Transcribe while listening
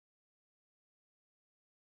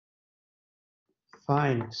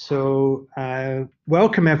Fine. So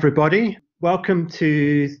welcome everybody. Welcome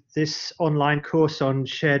to this online course on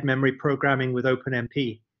shared memory programming with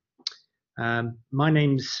OpenMP. My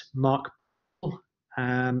name's Mark,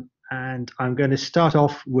 and I'm going to start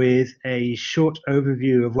off with a short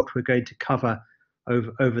overview of what we're going to cover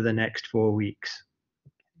over the next 4 weeks.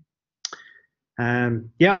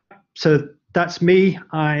 Yeah, so that's me.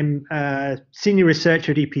 I'm a senior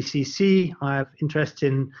researcher at EPCC. I have interest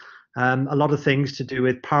in a lot of things to do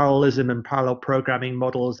with parallelism and parallel programming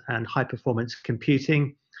models and high performance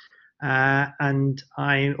computing. And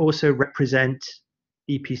I also represent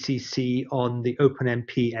EPCC on the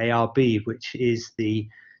OpenMP ARB, which is the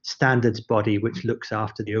standards body which looks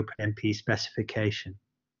after the OpenMP specification.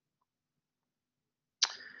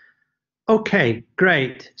 Okay,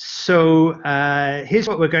 great. So here's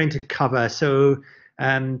what we're going to cover. So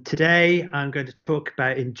today I'm going to talk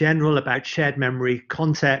about, in general, about shared memory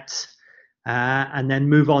concepts, and then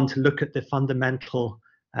move on to look at the fundamental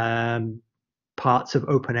parts of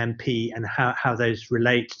OpenMP and how those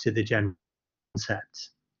relate to the general concepts.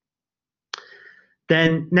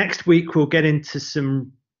 Then next week we'll get into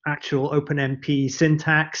some actual OpenMP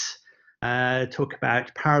syntax, talk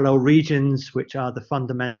about parallel regions, which are the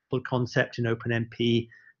fundamental concept in OpenMP,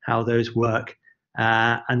 how those work,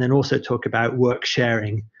 and then also talk about work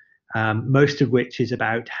sharing, most of which is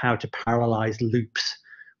about how to parallelize loops,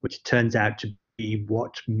 which turns out to be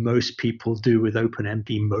what most people do with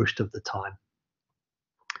OpenMP most of the time.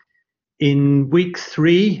 In week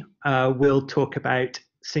 3, we'll talk about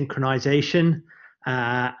synchronization,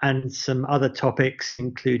 and some other topics,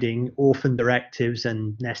 including orphan directives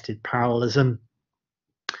and nested parallelism.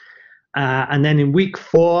 And then in week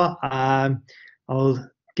 4, I'll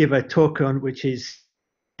give a talk on which is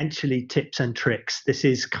essentially tips and tricks. This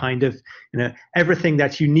is kind of, everything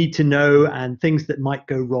that you need to know and things that might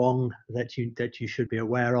go wrong that you should be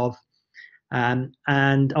aware of. And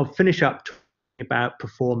I'll finish up talking about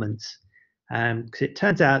performance, because it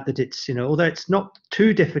turns out that it's, although it's not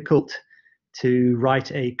too difficult to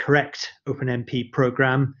write a correct OpenMP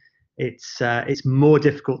program, it's more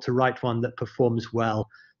difficult to write one that performs well.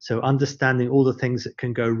 So understanding all the things that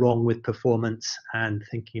can go wrong with performance and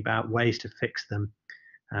thinking about ways to fix them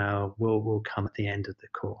will come at the end of the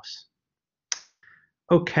course.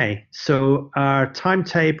 Okay, so our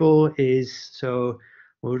timetable is, so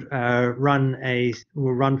we'll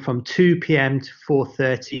run from 2 p.m. to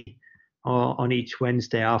 4:30 on each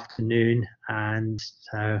Wednesday afternoon, and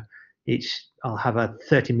I'll have a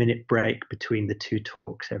 30-minute break between the 2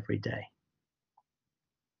 talks every day.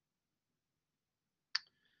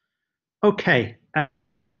 Okay,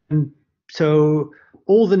 so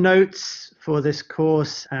all the notes for this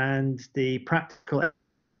course and the practical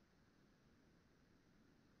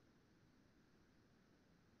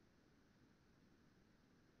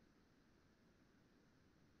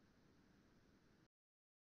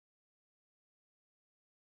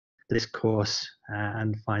this course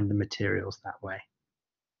and find the materials that way.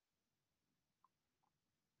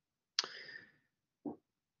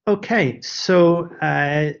 Okay, so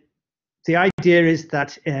the idea is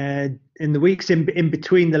that in the weeks in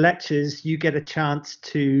between the lectures, you get a chance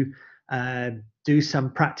to do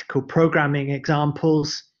some practical programming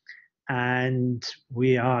examples, and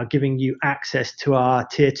we are giving you access to our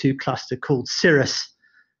tier 2 cluster called Cirrus,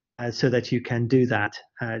 so that you can do that.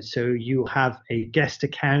 So you'll have a guest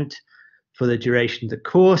account for the duration of the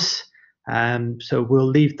course. So we'll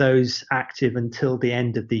leave those active until the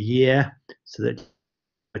end of the year, so that you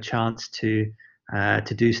have a chance to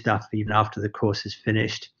do stuff even after the course is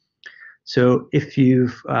finished. So if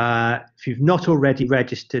you've not already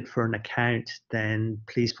registered for an account, then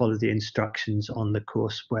please follow the instructions on the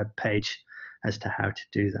course web page as to how to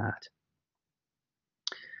do that.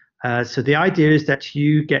 So the idea is that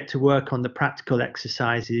you get to work on the practical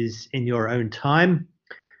exercises in your own time.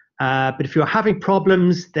 But if you're having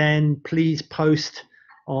problems, then please post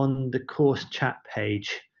on the course chat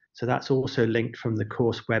page. So that's also linked from the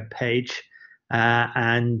course web page.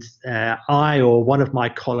 And I or one of my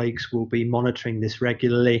colleagues will be monitoring this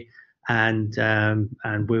regularly, and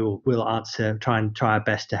we'll try our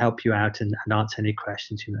best to help you out and answer any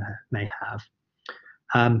questions you may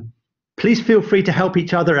have. Please feel free to help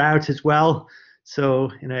each other out as well.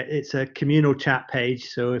 So it's a communal chat page.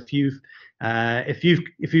 So if you've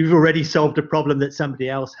already solved a problem that somebody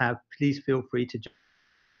else have, please feel free to join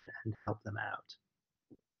and help them out.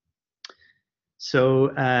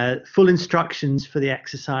 So full instructions for the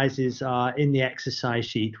exercises are in the exercise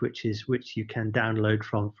sheet, which you can download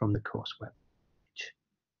from the course web page.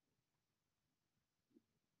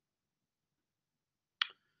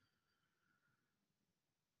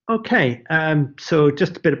 Okay, so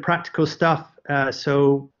just a bit of practical stuff.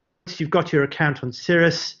 So once you've got your account on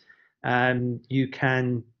Cirrus, you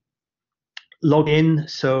can log in.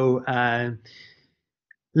 So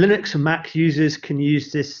Linux and Mac users can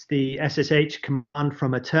use the SSH command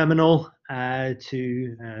from a terminal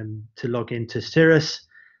to log into Cirrus.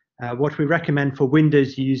 What we recommend for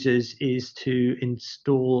Windows users is to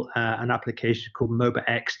install an application called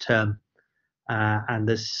MobaXterm, and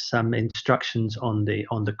there's some instructions on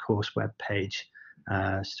the course web page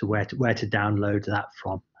as to where to download that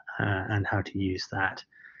from and how to use that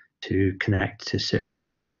to connect to Cirrus.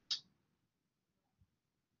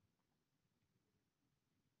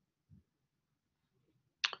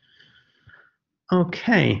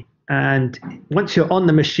 Okay, and once you're on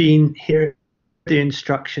the machine, here are the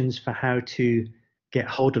instructions for how to get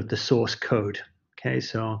hold of the source code. Okay,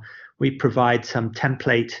 so we provide some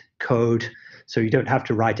template code, so you don't have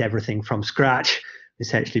to write everything from scratch.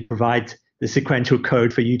 Essentially, provide the sequential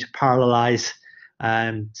code for you to parallelize.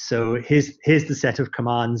 So here's the set of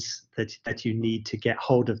commands that you need to get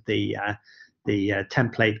hold of the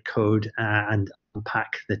template code and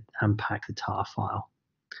unpack the tar file.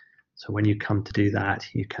 So when you come to do that,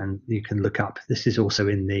 you can look up. This is also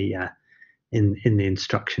in the in the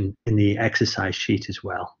instruction in the exercise sheet as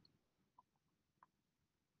well.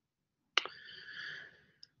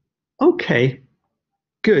 Okay,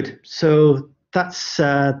 good. So that's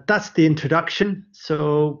the introduction.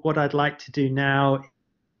 So what I'd like to do now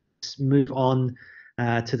is move on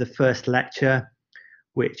to the first lecture,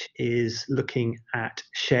 which is looking at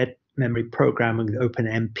shared memory programming with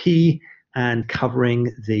OpenMP and covering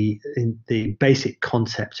the basic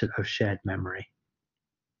concept of shared memory.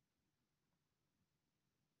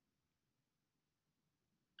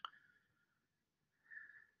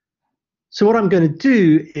 So what I'm going to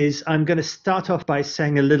do is I'm going to start off by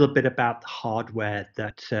saying a little bit about the hardware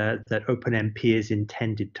that OpenMP is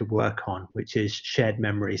intended to work on, which is shared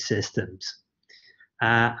memory systems.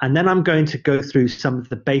 And then I'm going to go through some of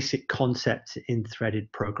the basic concepts in threaded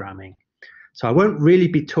programming. So I won't really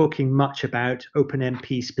be talking much about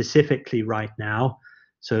OpenMP specifically right now.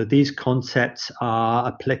 So these concepts are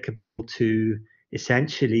applicable to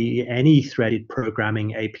essentially any threaded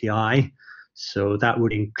programming API. So that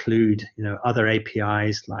would include, other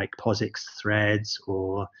APIs like POSIX threads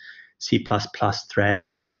or C++ threads,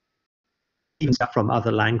 even stuff from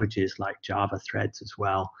other languages like Java threads as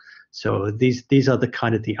well. So these are the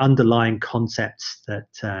kind of the underlying concepts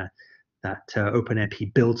that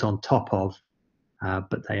OpenMP builds on top of,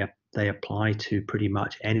 but they apply to pretty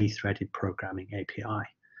much any threaded programming API.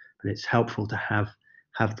 But it's helpful to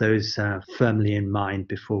have those firmly in mind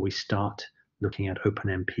before we start looking at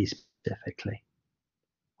OpenMP specifically.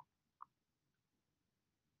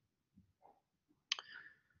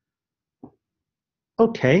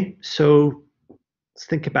 Okay, so let's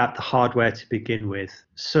think about the hardware to begin with.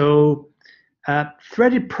 So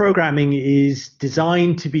threaded programming is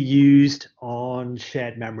designed to be used on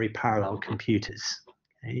shared memory parallel computers.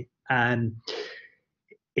 Okay? And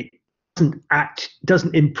it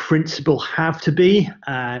doesn't in principle have to be.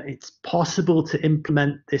 It's possible to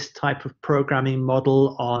implement this type of programming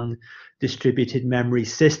model on distributed memory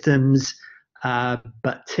systems,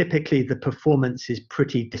 but typically the performance is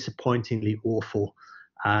pretty disappointingly awful.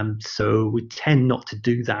 So we tend not to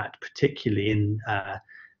do that, particularly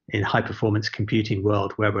in high performance computing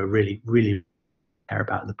world where we're really care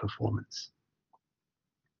about the performance.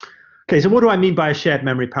 Okay, so what do I mean by a shared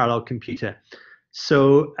memory parallel computer?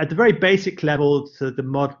 So at the very basic level, so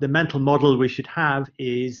the mental model we should have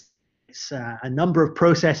is a number of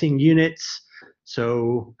processing units,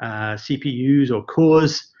 so CPUs or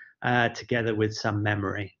cores, together with some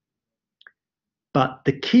memory. But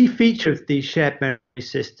the key feature of these shared memory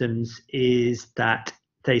systems is that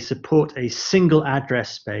they support a single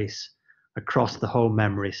address space across the whole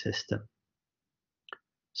memory system.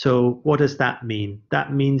 So what does that mean?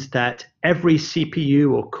 That means that every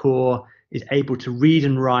CPU or core is able to read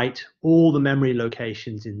and write all the memory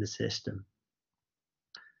locations in the system.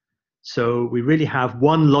 So we really have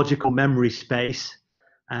one logical memory space,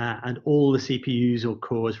 and all the CPUs or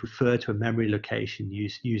cores refer to a memory location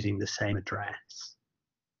using the same address.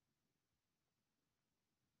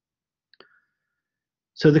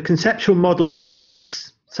 So the conceptual model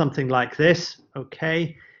is something like this.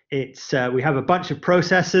 Okay, it's we have a bunch of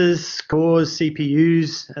processors, cores,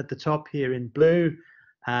 CPUs at the top here in blue,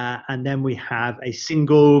 and then we have a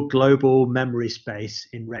single global memory space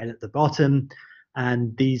in red at the bottom,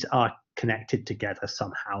 and these are connected together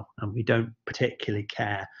somehow, and we don't particularly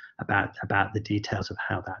care about the details of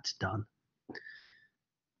how that's done.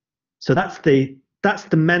 So that's the that's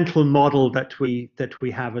the mental model that we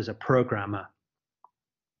have as a programmer.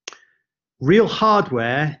 Real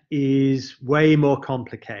hardware is way more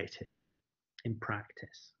complicated in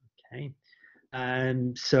practice. Okay,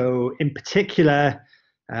 and so in particular,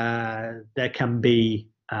 there can be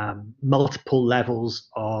multiple levels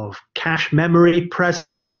of cache memory present.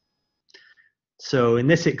 So in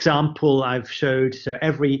this example, I've showed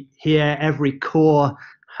every core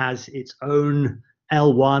has its own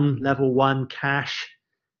L1 level 1 cache,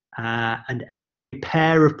 and every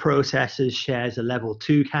pair of processors shares a level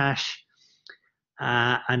 2 cache,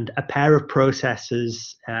 and a pair of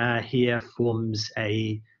processors here forms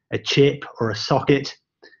a chip or a socket,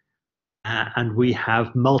 and we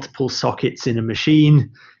have multiple sockets in a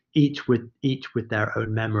machine, each with their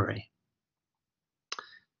own memory.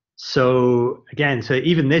 So again, so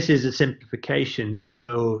even this is a simplification.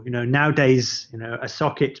 So, nowadays, a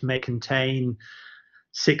socket may contain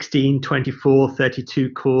 16, 24,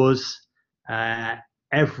 32 cores.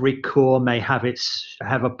 Every core may have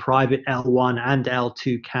a private L1 and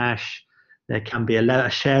L2 cache. There can be a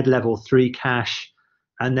shared level 3 cache,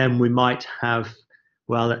 and then we might have,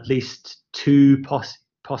 well, at least 2,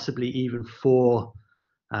 possibly even 4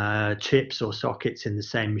 chips or sockets in the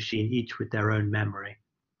same machine, each with their own memory.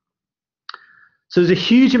 So there's a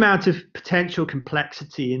huge amount of potential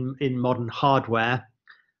complexity in modern hardware.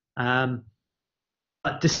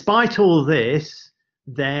 But despite all this,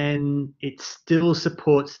 then it still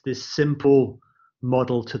supports this simple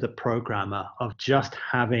model to the programmer of just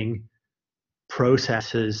having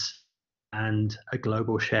processors and a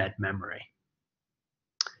global shared memory.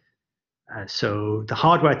 So the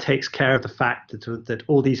hardware takes care of the fact that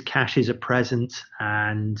all these caches are present,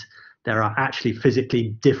 and there are actually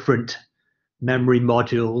physically different memory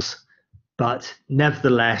modules, but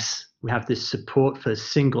nevertheless, we have this support for a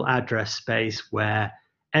single address space where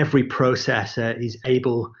every processor is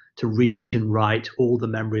able to read and write all the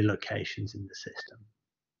memory locations in the system.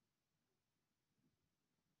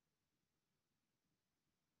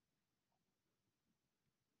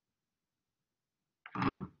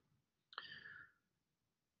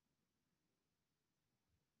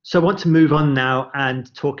 So I want to move on now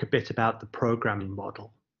and talk a bit about the programming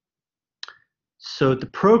model. So the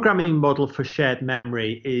programming model for shared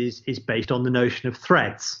memory is based on the notion of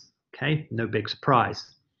threads. Okay, no big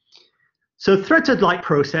surprise. So threads are like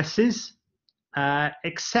processes,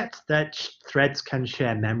 except that threads can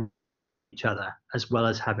share memory with each other as well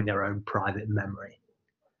as having their own private memory.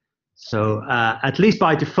 So at least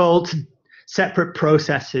by default, separate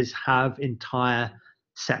processes have entire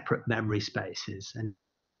separate memory spaces, and a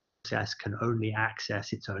process can only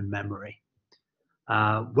access its own memory.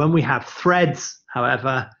 When we have threads,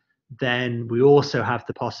 however, then we also have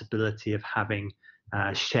the possibility of having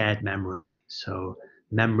shared memory. So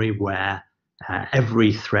memory where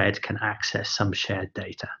every thread can access some shared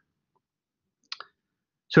data.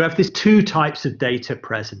 So we have these 2 types of data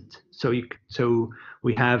present. So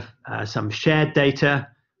we have some shared data,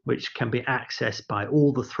 which can be accessed by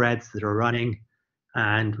all the threads that are running,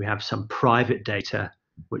 and we have some private data,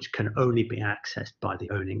 which can only be accessed by the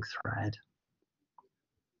owning thread.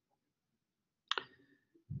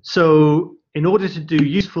 So in order to do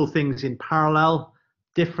useful things in parallel,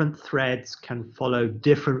 different threads can follow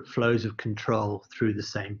different flows of control through the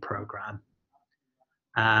same program.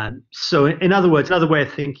 So in other words, another way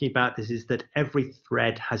of thinking about this is that every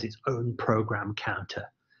thread has its own program counter.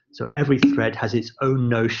 So every thread has its own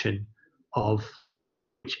notion of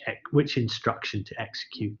which instruction to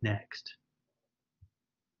execute next.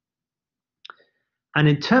 And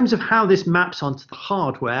in terms of how this maps onto the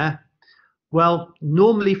hardware, well,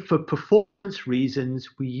 normally for performance reasons,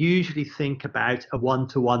 we usually think about a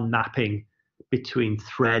one-to-one mapping between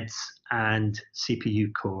threads and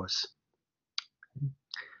CPU cores.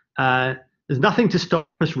 There's nothing to stop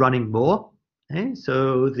us running more. Okay?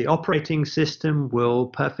 So the operating system will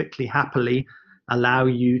perfectly happily allow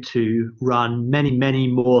you to run many, many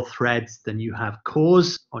more threads than you have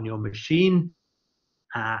cores on your machine,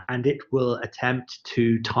 and it will attempt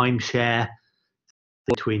to timeshare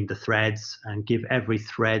between the threads and give every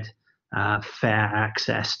thread fair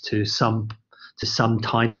access to some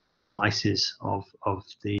time slices of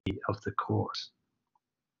the cores.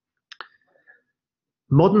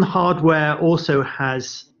 Modern hardware also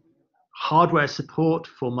has hardware support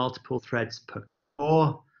for multiple threads per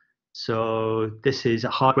core. So this is a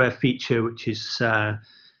hardware feature which is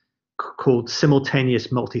called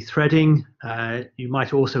simultaneous multi-threading. You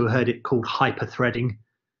might also have heard it called hyper-threading,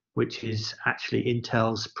 which is actually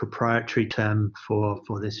Intel's proprietary term for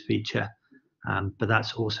this feature, but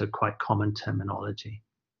that's also quite common terminology.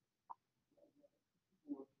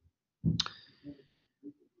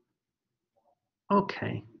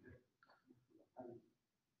 Okay.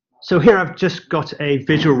 So here I've just got a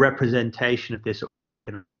visual representation of this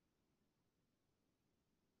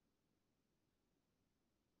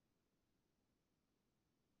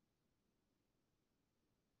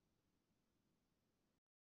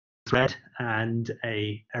thread and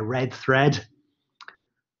a red thread.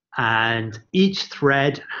 And each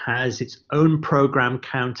thread has its own program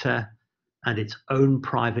counter and its own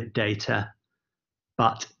private data,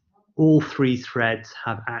 but all three threads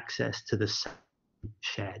have access to the same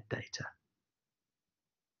shared data.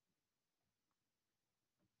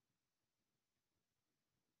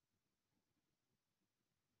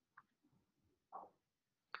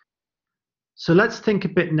 So let's think a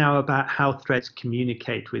bit now about how threads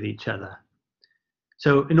communicate with each other.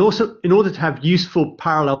 So in order to have useful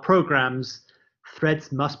parallel programs,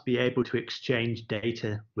 threads must be able to exchange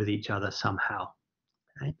data with each other somehow.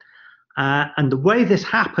 Okay? And the way this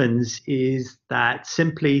happens is that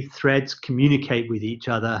simply threads communicate with each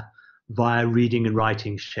other via reading and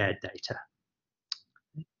writing shared data.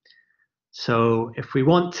 So if we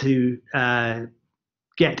want to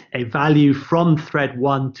get a value from thread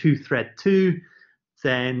 1 to thread 2,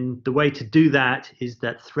 then the way to do that is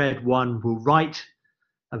that thread 1 will write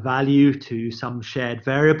a value to some shared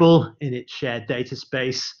variable in its shared data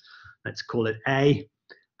space. Let's call it A.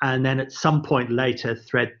 And then at some point later,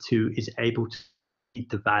 thread 2 is able to read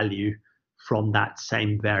the value from that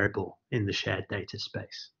same variable in the shared data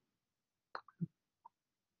space.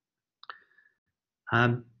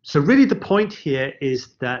 So really the point here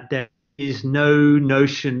is that there is no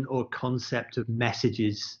notion or concept of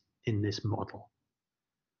messages in this model.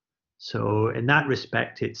 So in that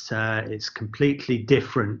respect, it's completely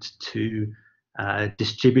different to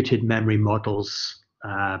distributed memory models,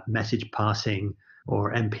 message passing,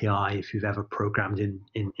 or MPI, if you've ever programmed in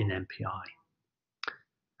MPI.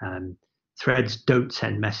 Threads don't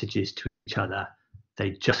send messages to each other.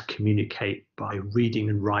 They just communicate by reading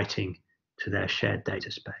and writing to their shared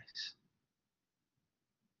data space.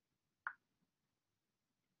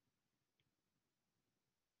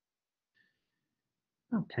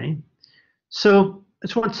 Okay, so I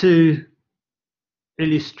just want to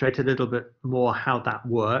illustrate a little bit more how that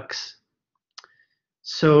works.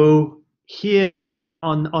 So here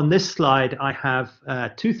on this slide, I have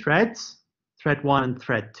two threads, thread 1 and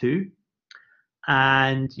thread 2.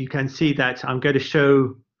 And you can see that I'm going to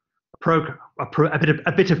show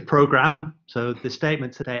a bit of program, so the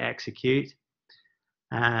statements that I execute.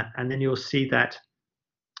 And then you'll see that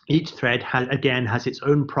each thread again has its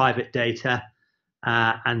own private data,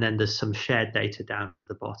 and then there's some shared data down at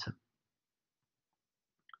the bottom.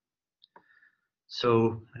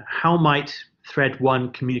 So how might thread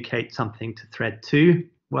 1 communicate something to thread 2?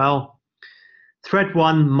 Well, thread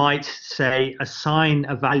 1 might say assign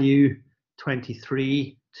a value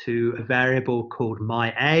 23 to a variable called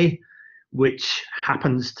myA, which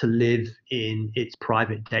happens to live in its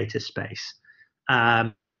private data space.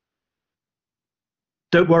 Don't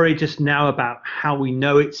worry just now about how we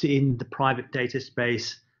know it's in the private data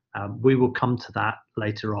space. We will come to that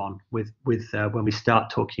later on with when we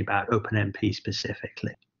start talking about OpenMP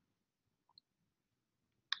specifically.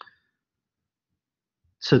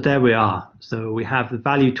 So there we are. So we have the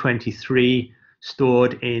value 23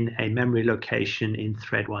 stored in a memory location in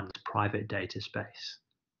thread 1's private data space.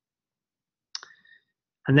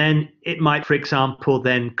 And then it might, for example,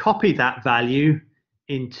 then copy that value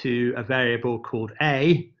into a variable called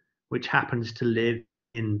A, which happens to live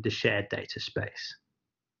in the shared data space.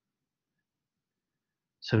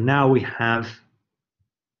 So now we have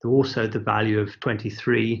also the value of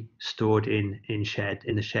 23 stored in the shared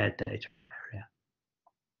data area.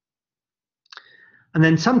 And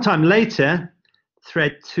then sometime later,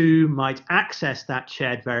 thread 2 might access that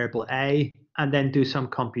shared variable A and then do some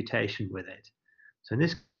computation with it. So in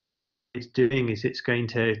this, it's doing is it's going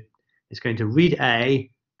to read A,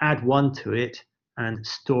 add 1 to it, and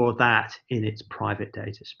store that in its private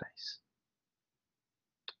data space.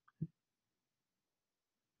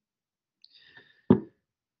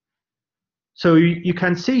 So you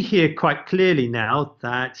can see here quite clearly now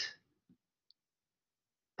that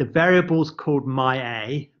the variables called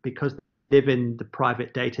myA, because they live in the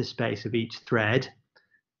private data space of each thread,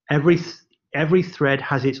 every thread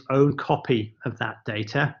has its own copy of that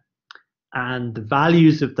data, and the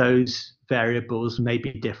values of those variables may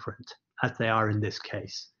be different, as they are in this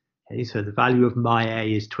case. Okay, so the value of myA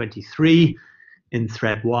is 23 in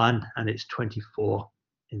thread 1, and it's 24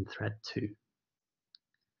 in thread 2.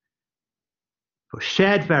 For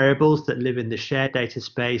shared variables that live in the shared data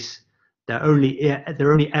space, there only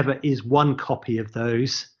ever is one copy of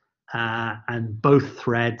those, and both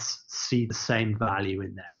threads see the same value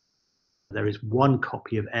in there. There is one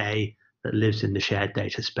copy of A that lives in the shared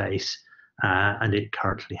data space, and it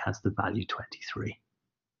currently has the value 23.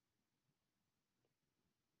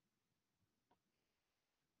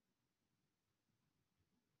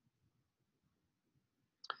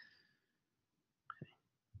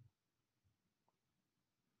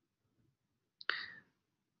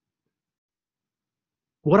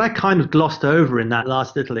 What I kind of glossed over in that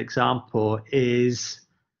last little example is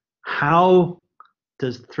how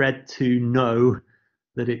does thread 2 know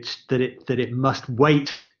that it must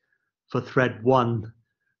wait for thread 1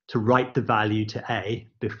 to write the value to A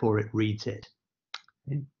before it reads it.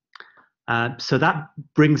 So that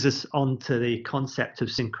brings us on to the concept of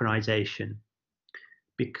synchronization,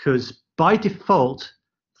 because by default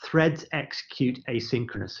threads execute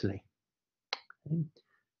asynchronously.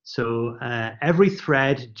 So every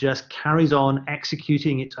thread just carries on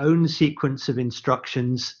executing its own sequence of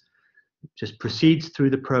instructions, just proceeds through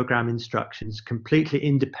the program instructions completely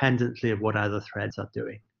independently of what other threads are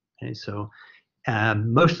doing. Okay, so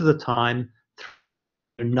most of the time,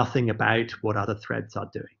 nothing about what other threads are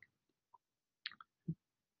doing.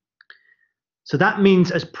 So that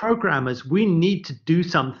means as programmers, we need to do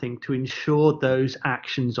something to ensure those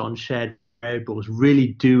actions on shared variables really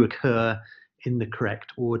do occur in the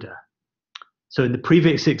correct order. So in the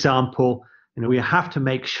previous example, we have to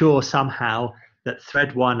make sure somehow that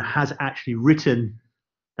thread 1 has actually written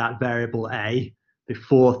that variable A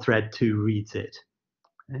before thread 2 reads it.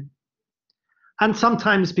 Okay. And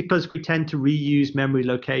sometimes, because we tend to reuse memory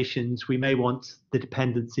locations, we may want the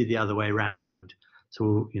dependency the other way around.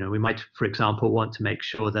 So we might, for example, want to make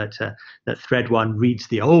sure that that thread 1 reads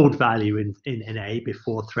the old value in A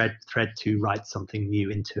before thread 2 writes something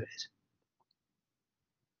new into it.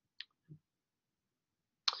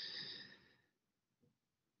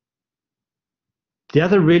 The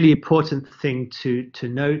other really important thing to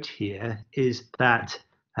note here is that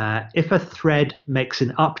if a thread makes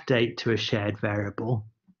an update to a shared variable,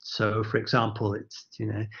 so for example, it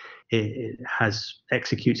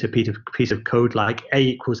executes a piece of code like A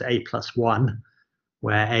equals A plus 1,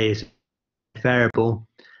 where A is a variable,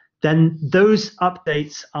 then those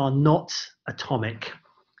updates are not atomic.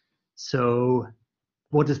 So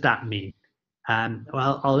what does that mean?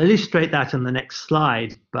 Well, I'll illustrate that on the next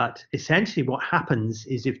slide, but essentially what happens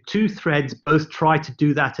is if two threads both try to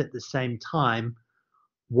do that at the same time,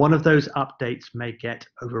 one of those updates may get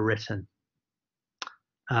overwritten.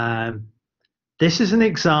 This is an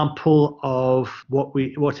example of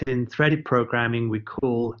what in threaded programming we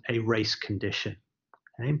call a race condition.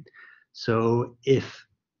 Okay? So if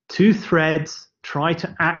two threads try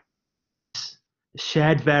to access a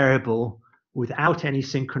shared variable without any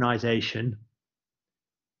synchronization,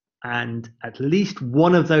 and at least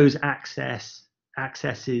one of those accesses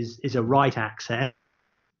is a write access,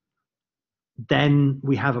 then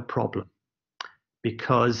we have a problem.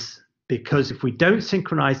 Because if we don't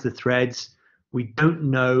synchronize the threads, we don't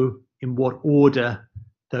know in what order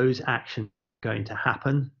those actions are going to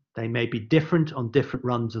happen. They may be different on different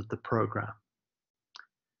runs of the program.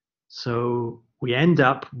 So we end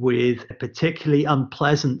up with a particularly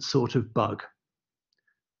unpleasant sort of bug.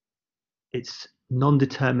 It's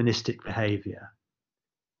non-deterministic behavior.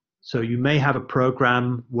 So you may have a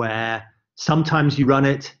program where sometimes you run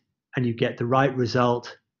it and you get the right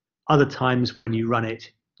result. Other times when you run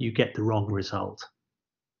it, you get the wrong result.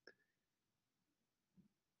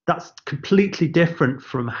 That's completely different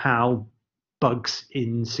from how bugs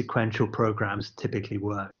in sequential programs typically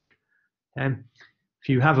work. If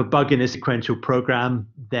you have a bug in a sequential program,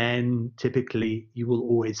 then typically you will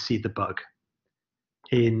always see the bug.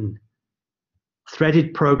 In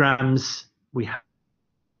threaded programs, we have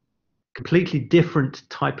completely different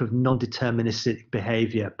type of non-deterministic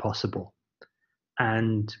behavior possible.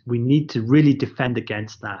 And we need to really defend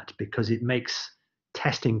against that because it makes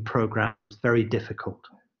testing programs very difficult.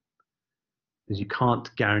 Because you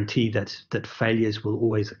can't guarantee that failures will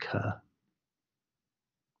always occur.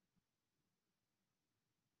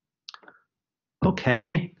 Okay,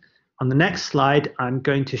 on the next slide, I'm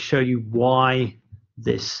going to show you why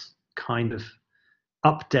this kind of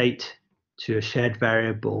update to a shared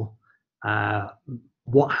variable,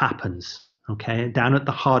 what happens, okay? Down at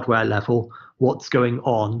the hardware level, what's going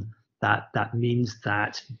on that means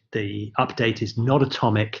that the update is not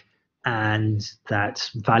atomic and that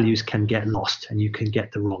values can get lost and you can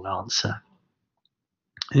get the wrong answer.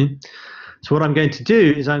 Okay? So what I'm going to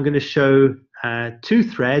do is I'm going to show two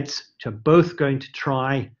threads which are both going to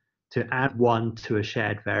try to add one to a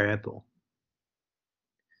shared variable.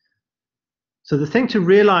 So the thing to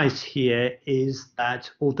realize here is that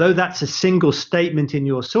although that's a single statement in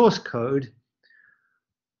your source code,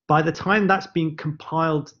 by the time that's been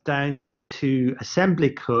compiled down to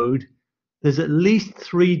assembly code, there's at least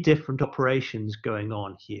 3 different operations going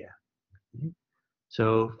on here.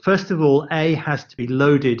 So first of all, A has to be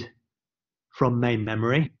loaded from main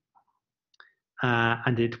memory,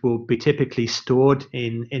 and it will be typically stored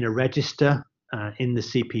in a register in the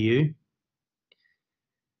CPU.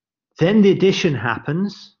 Then the addition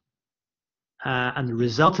happens, and the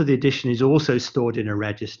result of the addition is also stored in a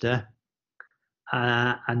register.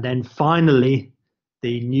 And then finally,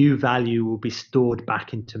 the new value will be stored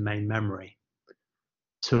back into main memory.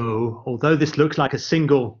 So although this looks like a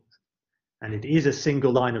single, and it is a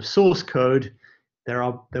single line of source code, there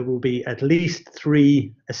will be at least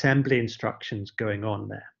 3 assembly instructions going on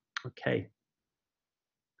there. Okay.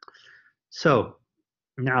 So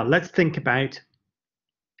now let's think about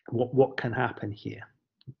what can happen here.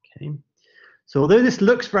 Okay. So although this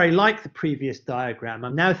looks very like the previous diagram,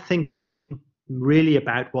 I'm now thinking really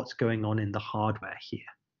about what's going on in the hardware here.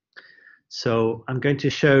 So I'm going to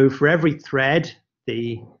show for every thread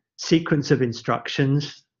the sequence of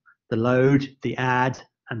instructions, the load, the add,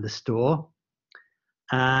 and the store.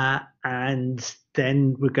 And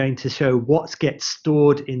then we're going to show what gets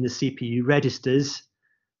stored in the CPU registers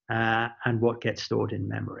and what gets stored in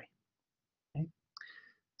memory. Okay.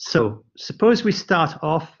 So suppose we start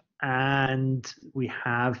off and we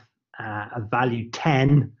have a value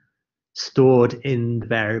 10 stored in the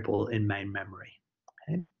variable in main memory.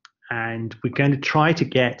 Okay. And we're going to try to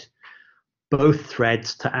get both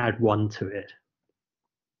threads to add 1 to it.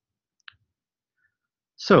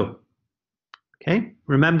 So, okay,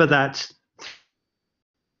 remember that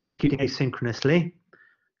executing asynchronously.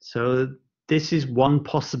 So this is one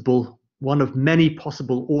of many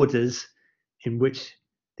possible orders in which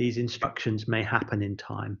these instructions may happen in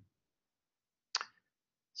time.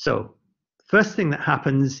 So first thing that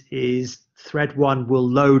happens is thread 1 will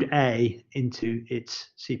load A into its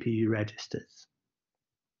CPU registers.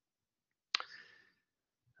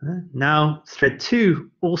 Now thread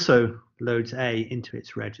 2 also loads A into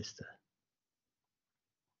its register.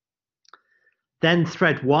 Then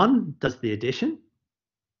thread 1 does the addition.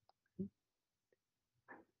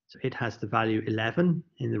 So it has the value 11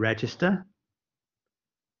 in the register.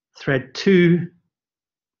 Thread 2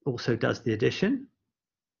 also does the addition.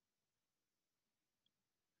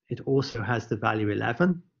 It also has the value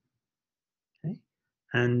 11. Okay.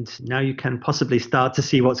 And now you can possibly start to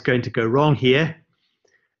see what's going to go wrong here.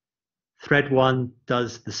 Thread 1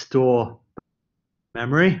 does the store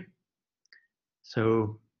memory.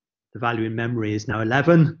 So the value in memory is now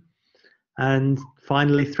 11. And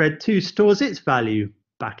finally, thread 2 stores its value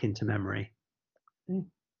back into memory. Okay.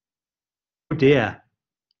 Oh dear.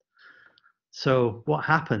 So what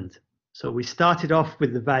happened? So we started off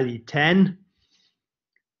with the value 10.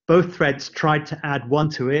 Both threads tried to add 1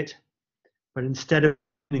 to it, but instead of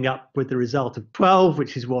ending up with the result of 12,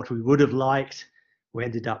 which is what we would have liked, we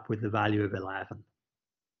ended up with the value of 11.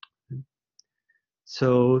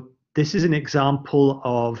 So this is an example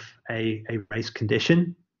of a race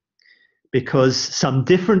condition, because some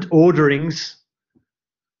different orderings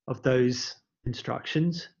of those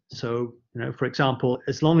instructions. So, for example,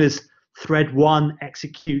 as long as thread 1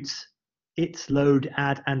 executes its load,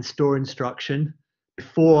 add, and store instruction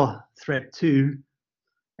before thread 2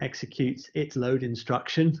 executes its load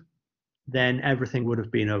instruction, then everything would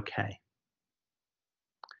have been okay.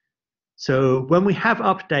 So when we have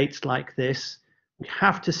updates like this, we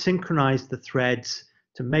have to synchronize the threads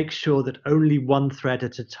to make sure that only one thread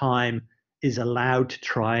at a time is allowed to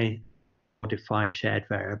try and modify shared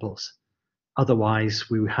variables. Otherwise,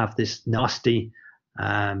 we have this nasty,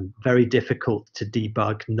 very difficult to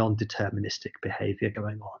debug non-deterministic behavior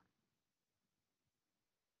going on.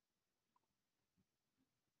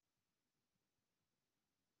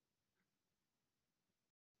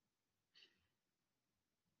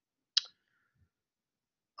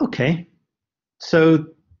 Okay, so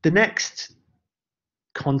the next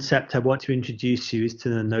concept I want to introduce you is to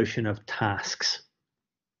the notion of tasks.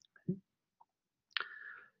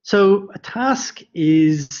 So a task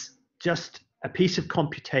is just a piece of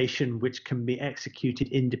computation which can be executed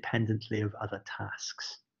independently of other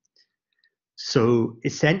tasks. So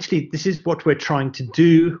essentially, this is what we're trying to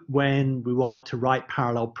do when we want to write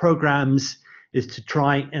parallel programs, is to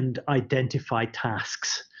try and identify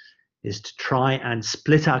tasks, is to try and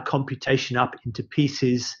split our computation up into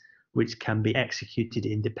pieces which can be executed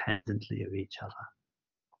independently of each other.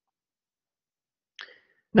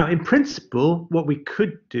 Now, in principle, what we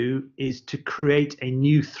could do is to create a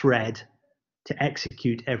new thread to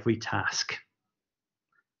execute every task.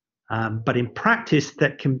 But in practice,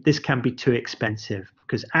 this can be too expensive,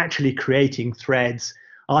 because actually creating threads,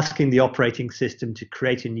 asking the operating system to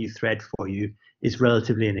create a new thread for you, is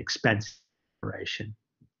relatively an expensive operation.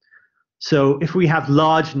 So if we have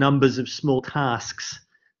large numbers of small tasks,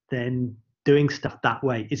 then doing stuff that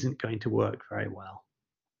way isn't going to work very well.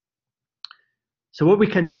 So what we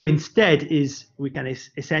can instead is we can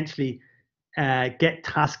essentially get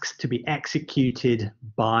tasks to be executed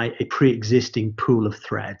by a pre-existing pool of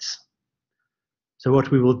threads. So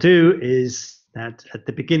what we will do is that at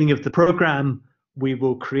the beginning of the program, we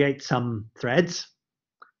will create some threads.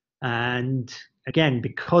 And again,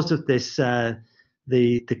 because of this,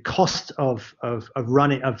 the cost of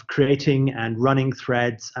creating and running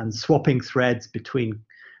threads and swapping threads between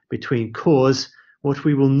cores, what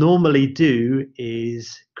we will normally do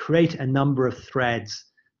is create a number of threads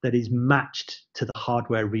that is matched to the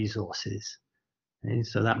hardware resources. Okay?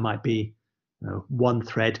 So that might be one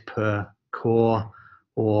thread per core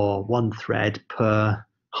or one thread per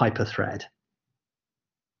hyperthread.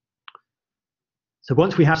 So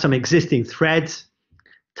once we have some existing threads,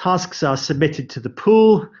 tasks are submitted to the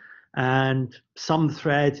pool, and some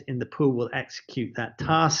thread in the pool will execute that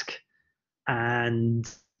task,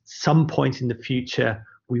 and some point in the future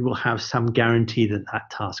we will have some guarantee that that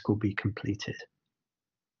task will be completed.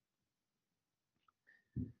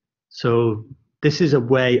 So this is a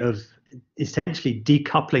way of essentially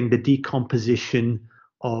decoupling the decomposition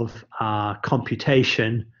of our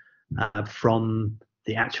computation from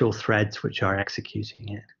the actual threads which are executing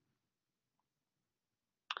it.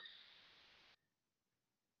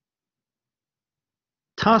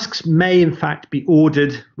 Tasks may in fact be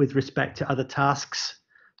ordered with respect to other tasks,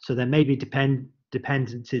 so there may be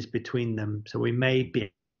dependencies between them. So we may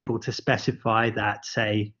be able to specify that,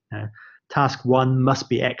 say, task 1 must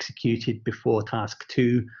be executed before task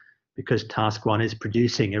 2, because task 1 is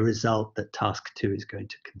producing a result that task 2 is going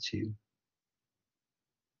to consume.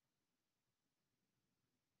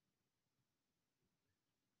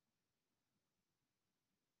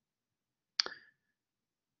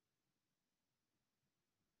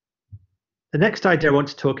 The next idea I want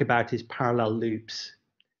to talk about is parallel loops.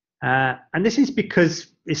 And this is because,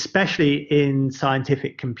 especially in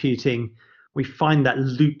scientific computing, we find that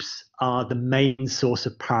loops are the main source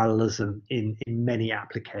of parallelism in many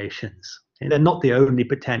applications. And they're not the only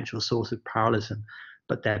potential source of parallelism,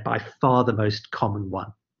 but they're by far the most common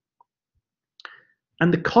one.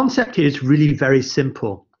 And the concept here is really very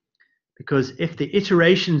simple, because if the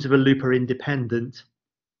iterations of a loop are independent,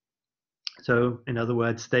 so in other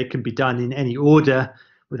words, they can be done in any order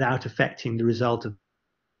without affecting the result of the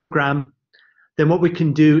program, then what we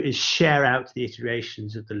can do is share out the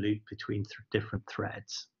iterations of the loop between different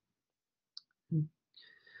threads.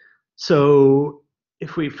 So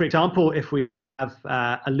if we, for example, if we have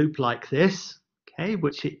a loop like this, okay,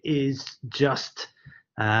 which is just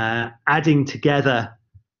adding together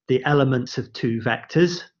the elements of two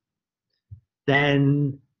vectors,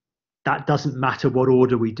 then that doesn't matter what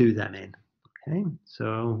order we do them in. Okay,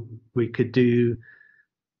 so we could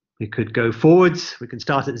go forwards. We can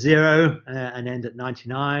start at 0 and end at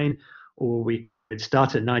 99, or we could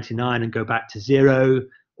start at 99 and go back to 0,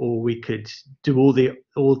 or we could do all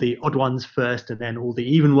the odd ones first and then all the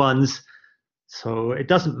even ones. So it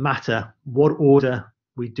doesn't matter what order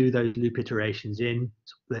we do those loop iterations in,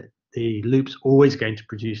 so the loop's always going to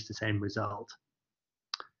produce the same result.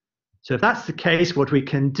 So if that's the case, what we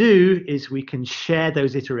can do is we can share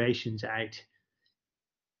those iterations out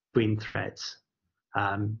between threads.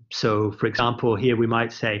 So for example, here we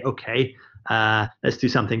might say, okay, let's do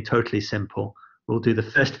something totally simple. We'll do the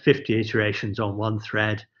first 50 iterations on one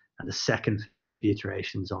thread and the second 50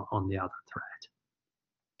 iterations on the other thread.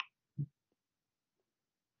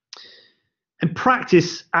 In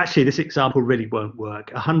practice, actually, this example really won't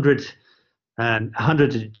work. 100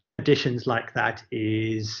 additions like that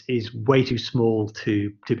is way too small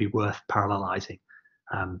to be worth parallelizing,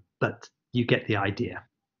 but you get the idea.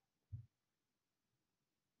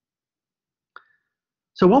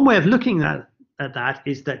 So one way of looking at that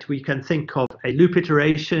is that we can think of a loop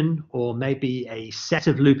iteration, or maybe a set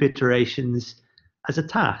of loop iterations, as a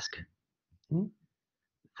task.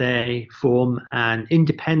 They form an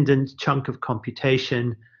independent chunk of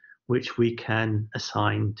computation which we can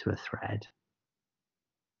assign to a thread.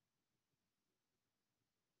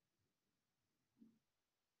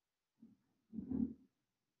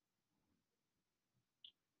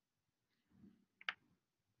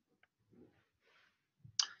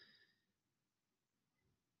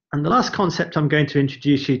 And the last concept I'm going to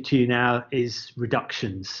introduce you to now is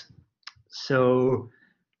reductions. So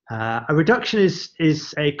A reduction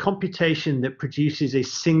is a computation that produces a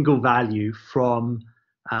single value from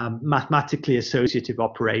mathematically associative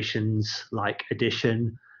operations like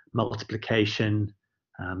addition, multiplication,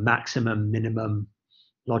 maximum, minimum,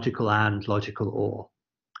 logical and, logical or.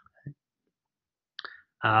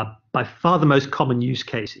 By far the most common use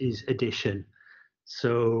case is addition.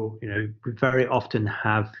 So, we very often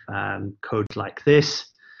have codes like this.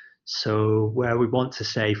 So where we want to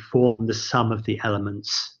say form the sum of the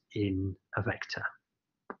elements in a vector.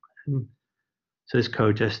 So this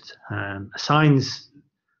code just assigns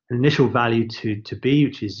an initial value to B,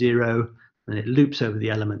 which is 0, and it loops over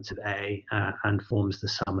the elements of A and forms the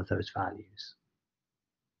sum of those values.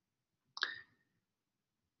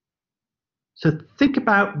 So think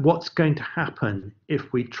about what's going to happen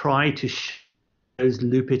if we try to share those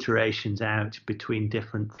loop iterations out between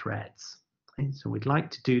different threads. Okay, so we'd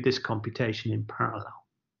like to do this computation in parallel.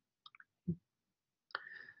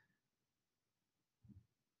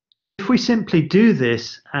 If we simply do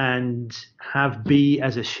this and have B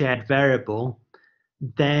as a shared variable,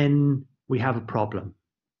 then we have a problem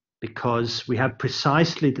because we have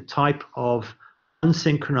precisely the type of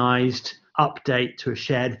unsynchronized update to a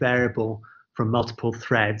shared variable from multiple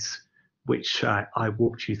threads, which I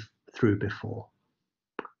walked you through before.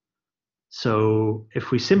 So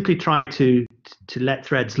if we simply try to let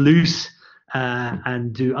threads loose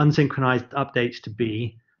and do unsynchronized updates to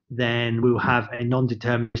B, then we'll have a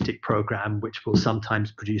non-deterministic program which will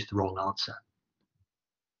sometimes produce the wrong answer.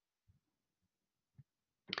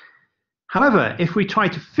 However, if we try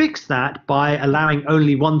to fix that by allowing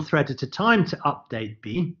only one thread at a time to update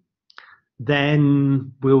B,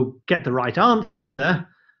 then we'll get the right answer,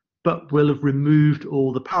 but we'll have removed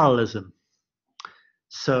all the parallelism.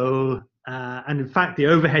 So, and in fact, the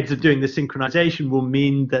overheads of doing the synchronization will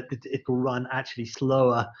mean that it will run actually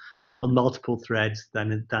slower on multiple threads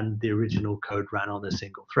than the original code ran on a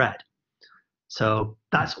single thread. So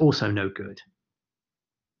that's also no good.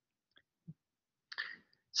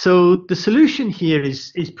 So the solution here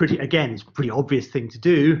is pretty, again, it's a pretty obvious thing to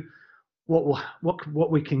do. What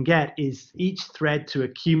we can get is each thread to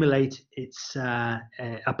accumulate its a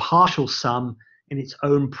partial sum in its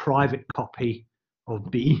own private copy of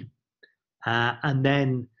B, and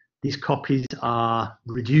then these copies are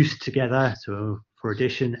reduced together, so for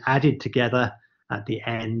addition, added together at the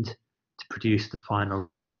end to produce the final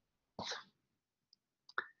result.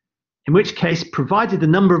 In which case, provided the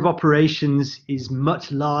number of operations is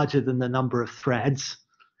much larger than the number of threads,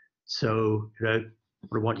 so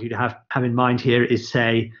what I want you to have in mind here is,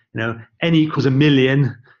 say, n equals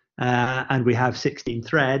 1,000,000, and we have 16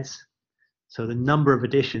 threads. So the number of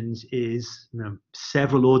additions is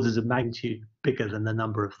several orders of magnitude bigger than the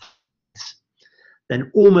number of threads.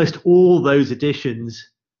 Then almost all those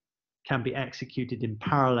additions can be executed in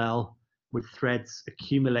parallel with threads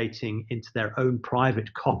accumulating into their own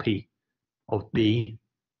private copy of B.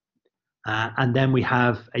 And then we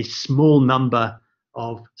have a small number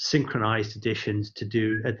of synchronized additions to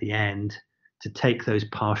do at the end to take those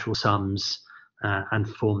partial sums and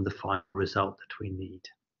form the final result that we need.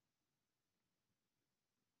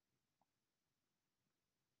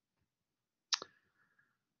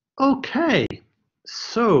 Okay,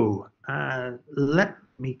 so let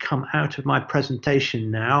me come out of my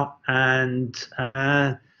presentation now and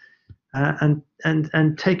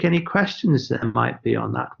take any questions that might be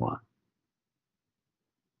on that one.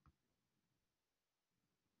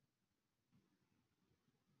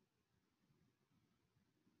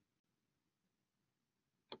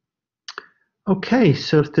 Okay,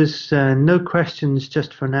 so if there's no questions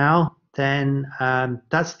just for now, then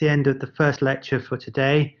that's the end of the first lecture for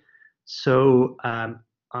today. So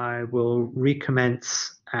I will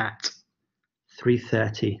recommence at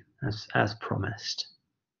 3:30 as promised.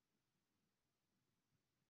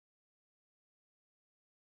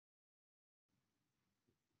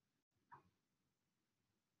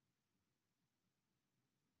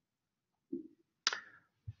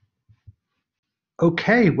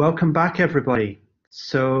 Okay, welcome back everybody.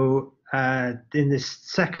 So in this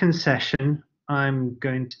second session, I'm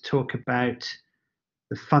going to talk about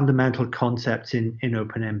the fundamental concepts in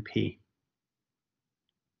OpenMP.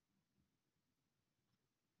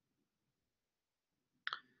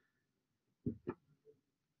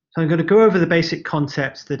 So I'm going to go over the basic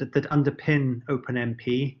concepts that underpin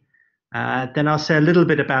OpenMP. Then I'll say a little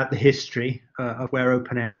bit about the history of where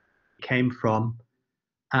OpenMP came from,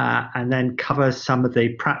 and then cover some of the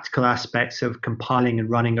practical aspects of compiling and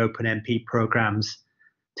running OpenMP programs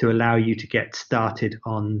to allow you to get started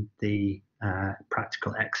on the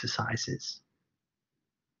practical exercises.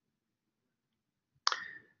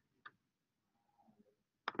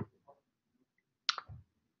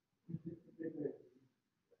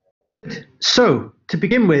 So to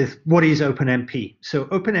begin with, what is OpenMP? So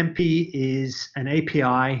OpenMP is an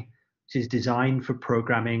API which is designed for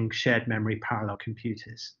programming shared memory parallel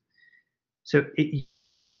computers. So it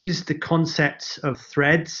uses the concepts of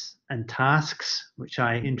threads and tasks, which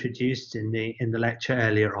I introduced in the lecture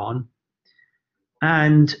earlier on.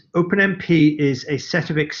 And OpenMP is a set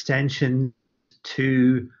of extensions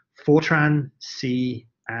to Fortran, C,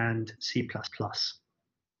 and C++.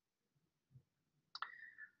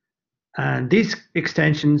 And these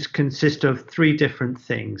extensions consist of three different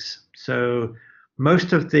things. So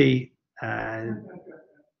most of OpenMP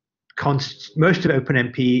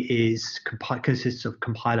consists of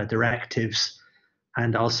compiler directives,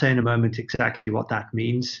 and I'll say in a moment exactly what that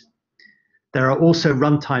means. There are also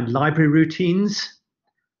runtime library routines,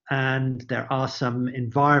 and there are some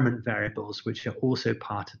environment variables which are also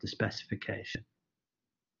part of the specification.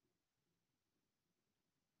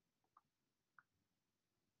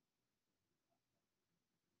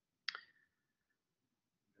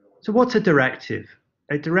 So what's a directive?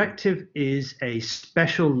 A directive is a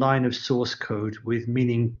special line of source code with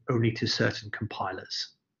meaning only to certain compilers.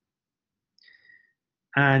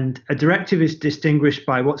 And a directive is distinguished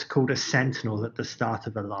by what's called a sentinel at the start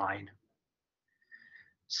of a line.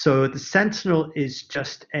 So the sentinel is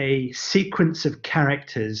just a sequence of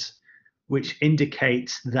characters which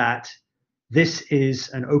indicates that this is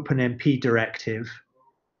an OpenMP directive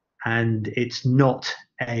and it's not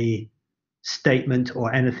a statement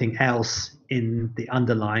or anything else in the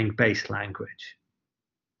underlying base language.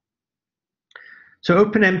 So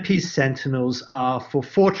OpenMP's sentinels are for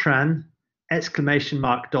Fortran,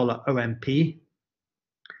 $OMP,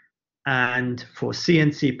 and for C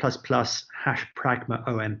and C++, #pragma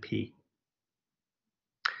OMP.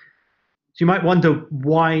 So you might wonder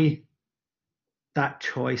why that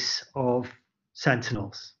choice of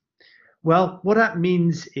sentinels. Well, what that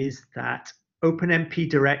means is that OpenMP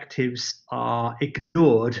directives are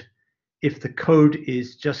ignored if the code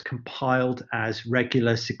is just compiled as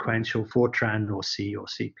regular sequential Fortran or C or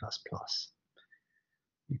C++.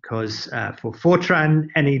 Because for Fortran,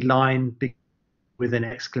 any line with an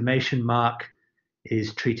exclamation mark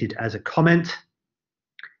is treated as a comment.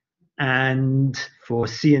 And for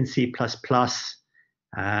C and C++, a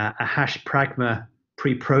 #pragma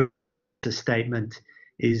pre-processor statement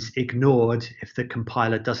is ignored if the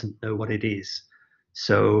compiler doesn't know what it is.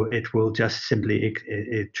 So it will just simply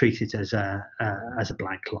treat it as a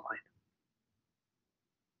blank line.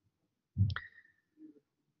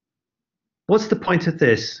 What's the point of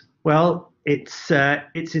this? Well, it's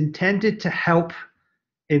intended to help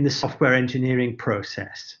in the software engineering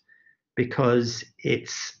process because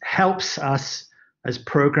it helps us as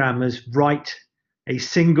programmers write a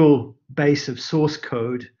single base of source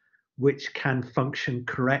code which can function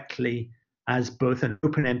correctly as both an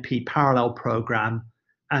OpenMP parallel program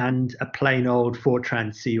and a plain old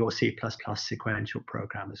Fortran C or C++ sequential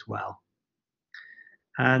program as well.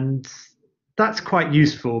 And that's quite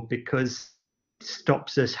useful because it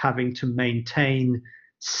stops us having to maintain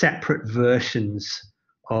separate versions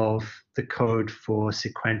of the code for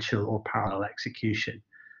sequential or parallel execution.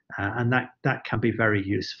 And that can be very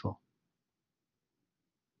useful.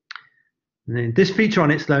 And this feature on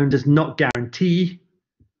its own does not guarantee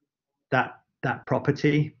that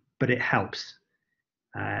property, but it helps.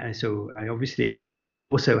 And so I obviously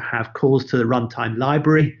also have calls to the runtime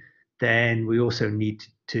library. Then we also need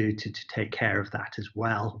to take care of that as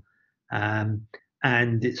well. And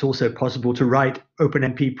it's also possible to write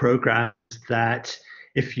OpenMP programs that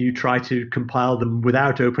if you try to compile them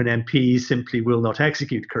without OpenMP simply will not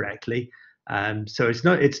execute correctly. So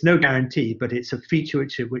it's no guarantee, but it's a feature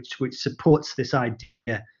which supports this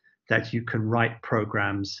idea that you can write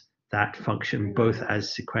programs that function both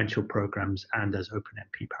as sequential programs and as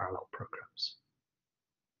OpenMP parallel programs.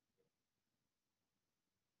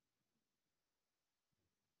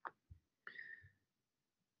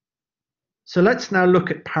 So let's now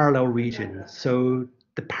look at parallel region. So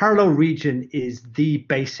the parallel region is the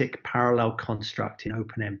basic parallel construct in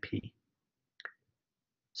OpenMP.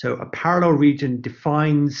 So a parallel region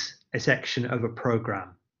defines a section of a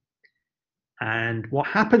program. And what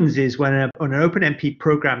happens is when an OpenMP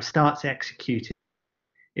program starts executing,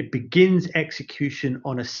 it begins execution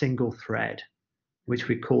on a single thread, which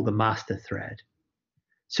we call the master thread.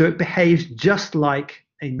 So it behaves just like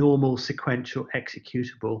a normal sequential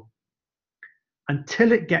executable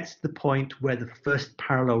until it gets to the point where the first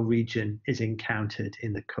parallel region is encountered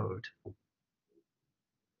in the code.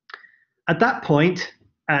 At that point,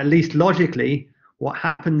 at least logically, what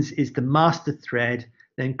happens is the master thread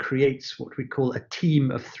then creates what we call a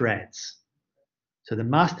team of threads. So the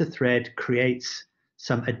master thread creates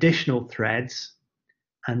some additional threads,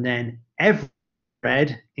 and then every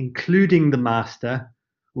thread, including the master,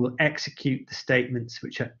 will execute the statements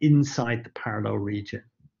which are inside the parallel region.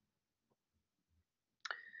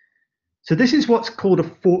 So this is what's called a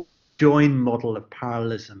fork join model of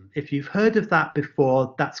parallelism. If you've heard of that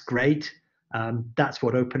before, that's great. That's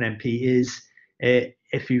what OpenMP is.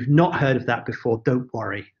 If you've not heard of that before, don't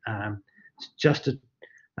worry. It's just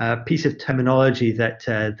a piece of terminology that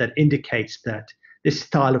that indicates that this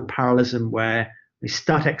style of parallelism, where we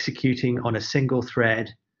start executing on a single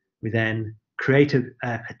thread, we then create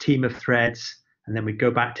a team of threads, and then we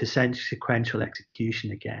go back to sequential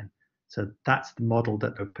execution again. So that's the model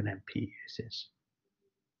that OpenMP uses.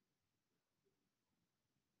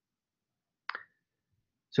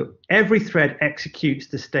 So every thread executes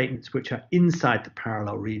the statements which are inside the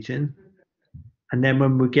parallel region. And then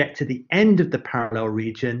when we get to the end of the parallel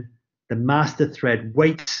region, the master thread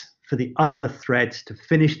waits for the other threads to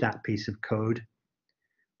finish that piece of code.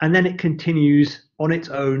 And then it continues on its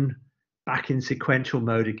own back in sequential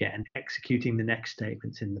mode again, executing the next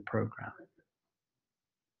statements in the program.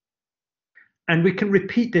 And we can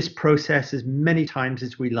repeat this process as many times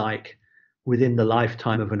as we like within the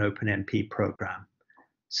lifetime of an OpenMP program.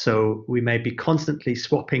 So we may be constantly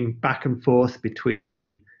swapping back and forth between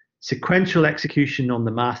sequential execution on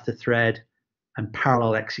the master thread and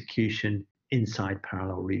parallel execution inside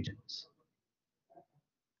parallel regions.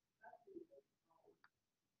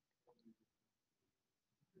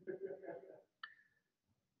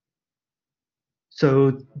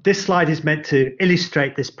 So this slide is meant to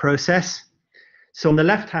illustrate this process. So on the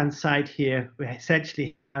left-hand side here, we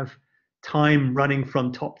essentially have time running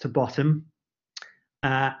from top to bottom.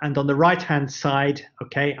 And on the right-hand side,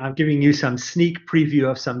 okay, I'm giving you some sneak preview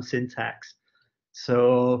of some syntax.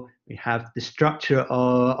 So we have the structure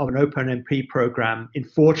of an OpenMP program in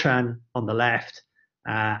Fortran on the left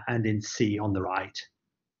and in C on the right.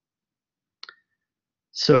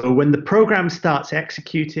 So when the program starts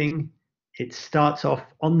executing, it starts off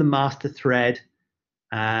on the master thread,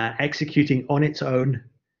 executing on its own,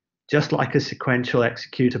 just like a sequential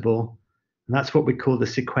executable. And that's what we call the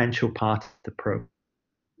sequential part of the program.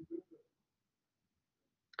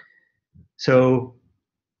 So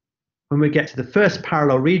when we get to the first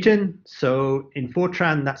parallel region, so in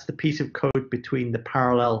Fortran, that's the piece of code between the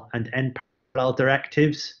parallel and end parallel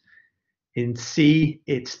directives. In C,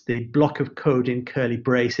 it's the block of code in curly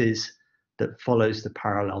braces that follows the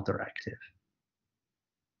parallel directive.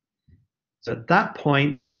 So at that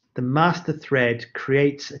point, the master thread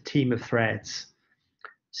creates a team of threads.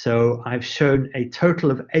 So I've shown a total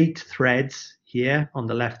of 8 threads here on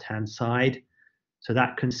the left-hand side. So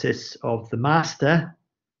that consists of the master,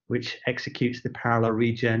 which executes the parallel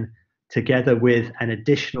region, together with an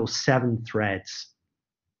additional 7 threads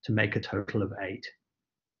to make a total of 8.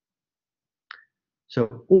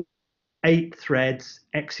 So all 8 threads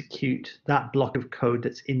execute that block of code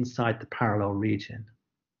that's inside the parallel region.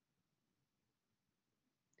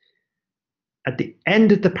 At the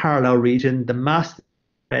end of the parallel region, the master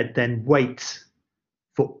thread then waits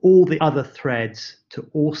for all the other threads to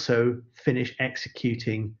also finish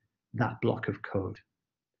executing that block of code.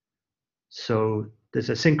 So there's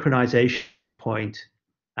a synchronization point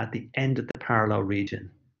at the end of the parallel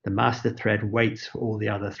region. The master thread waits for all the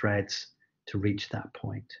other threads to reach that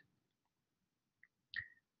point.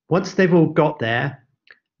 Once they've all got there,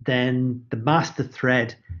 then the master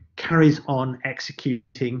thread carries on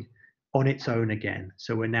executing on its own again.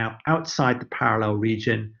 So we're now outside the parallel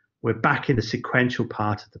region. We're back in the sequential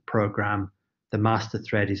part of the program. The master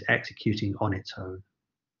thread is executing on its own.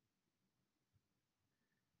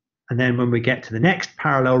 And then when we get to the next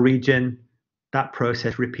parallel region, that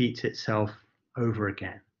process repeats itself over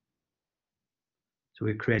again. So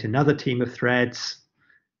we create another team of threads.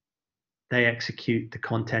 They execute the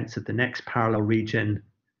contents of the next parallel region.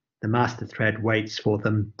 The master thread waits for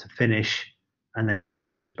them to finish, and then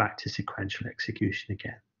back to sequential execution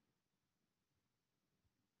again.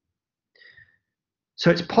 So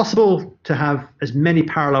it's possible to have as many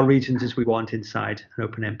parallel regions as we want inside an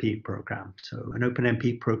OpenMP program. So an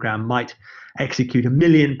OpenMP program might execute 1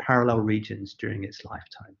 million parallel regions during its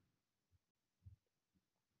lifetime.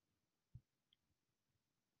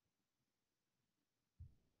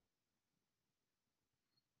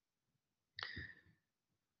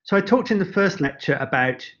 So I talked in the first lecture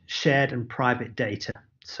about shared and private data.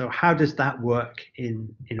 So how does that work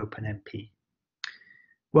in OpenMP?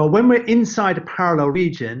 Well, when we're inside a parallel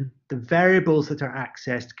region, the variables that are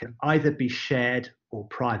accessed can either be shared or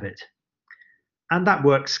private. And that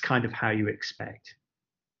works kind of how you expect.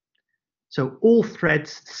 So all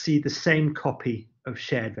threads see the same copy of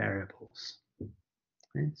shared variables.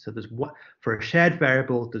 Okay? So there's one, for a shared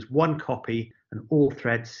variable, there's one copy, and all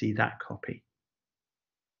threads see that copy.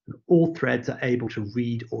 And all threads are able to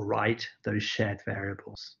read or write those shared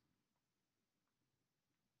variables.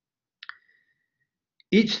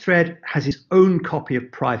 Each thread has its own copy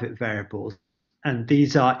of private variables, and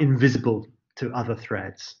these are invisible to other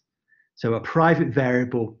threads. So a private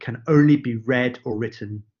variable can only be read or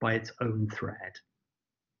written by its own thread.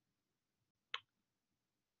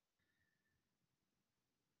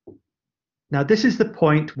 Now, this is the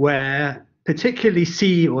point where particularly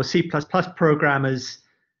C or C++ programmers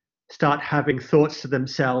start having thoughts to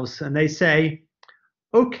themselves, and they say,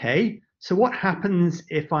 okay, so what happens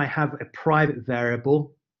if I have a private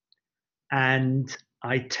variable and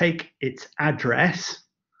I take its address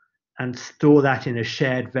and store that in a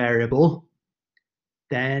shared variable?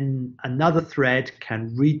 Then another thread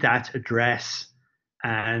can read that address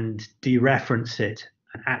and dereference it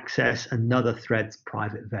and access another thread's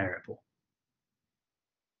private variable.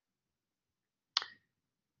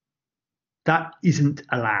 That isn't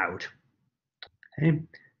allowed. Okay?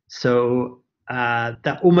 So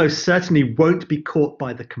that almost certainly won't be caught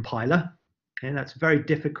by the compiler. Okay? That's a very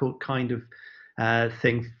difficult kind of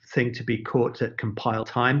thing to be caught at compile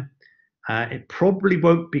time. It probably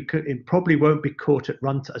won't be caught at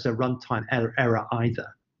as a runtime error either.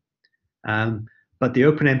 But the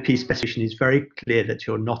OpenMP specification is very clear that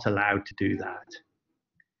you're not allowed to do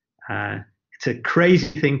that. It's a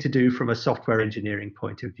crazy thing to do from a software engineering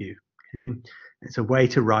point of view. It's a way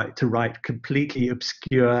to write completely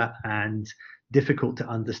obscure and difficult to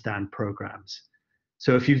understand programs.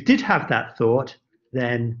 So if you did have that thought,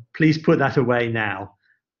 then please put that away now.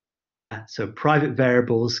 So private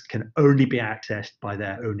variables can only be accessed by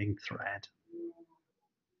their owning thread.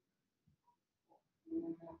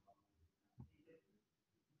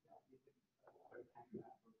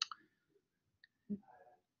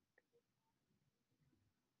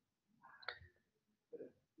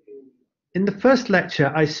 In the first lecture,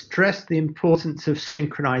 I stressed the importance of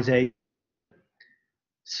synchronization.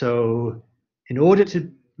 So in order to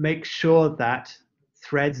make sure that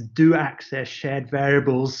threads do access shared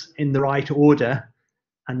variables in the right order,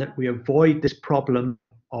 and that we avoid this problem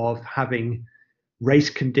of having race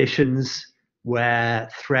conditions where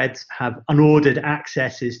threads have unordered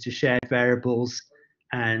accesses to shared variables,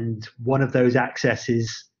 and one of those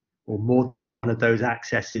accesses, or more than one of those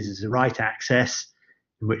accesses, is a write access,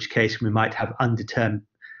 in which case we might have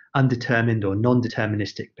undetermined or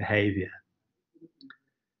non-deterministic behavior.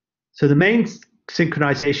 So the main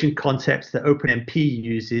synchronization concepts that OpenMP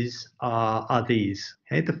uses are these.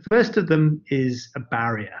 Okay? The first of them is a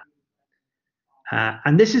barrier.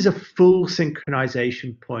 And this is a full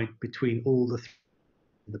synchronization point between all the threads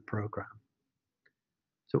in the program.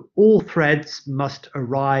 So all threads must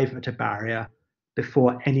arrive at a barrier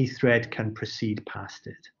before any thread can proceed past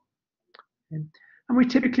it. Okay? And we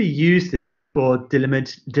typically use this for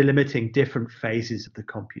delimiting different phases of the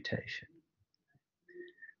computation.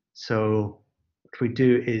 So what we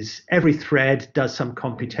do is every thread does some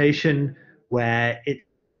computation where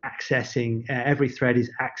every thread is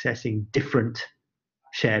accessing different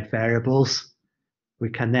shared variables. We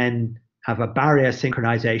can then have a barrier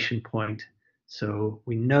synchronization point. So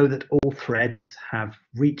we know that all threads have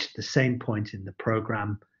reached the same point in the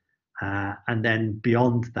program. And then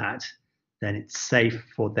beyond that, then it's safe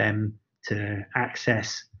for them to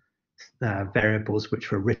access variables which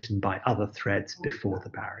were written by other threads before the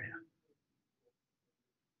barrier.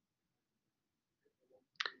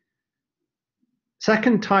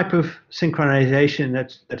 Second type of synchronization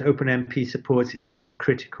that OpenMP supports is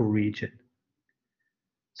critical region.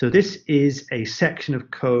 So this is a section of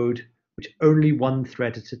code which only one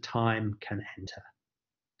thread at a time can enter.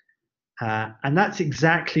 And that's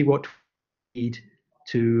exactly what we need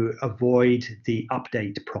to avoid the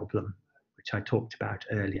update problem, which I talked about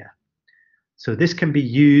earlier. So this can be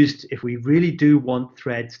used if we really do want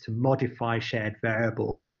threads to modify shared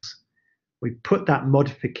variables. We put that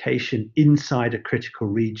modification inside a critical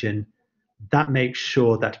region. That makes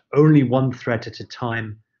sure that only one thread at a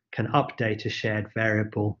time can update a shared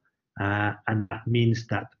variable. And that means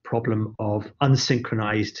that the problem of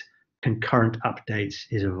unsynchronized concurrent updates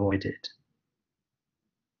is avoided.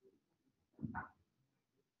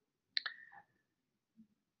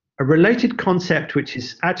 A related concept, which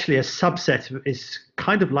is actually a subset, is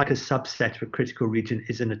kind of like a subset of a critical region,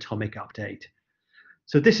 is an atomic update.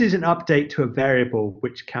 So this is an update to a variable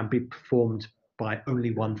which can be performed by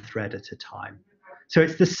only one thread at a time. So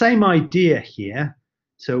it's the same idea here.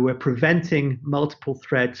 So we're preventing multiple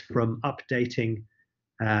threads from updating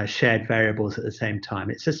shared variables at the same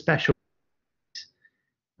time. It's a special.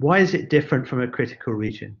 Why is it different from a critical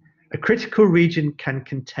region? A critical region can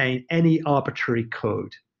contain any arbitrary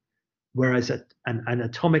code, whereas an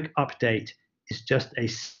atomic update is just a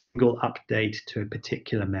single update to a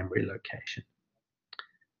particular memory location.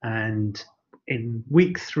 And in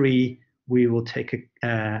week 3, we will take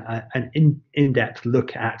an in-depth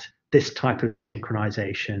look at this type of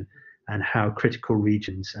synchronization and how critical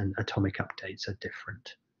regions and atomic updates are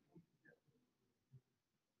different.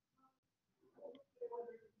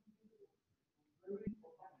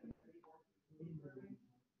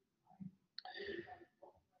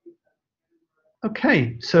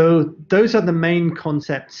 Okay, so those are the main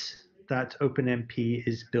concepts that OpenMP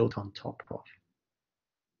is built on top of.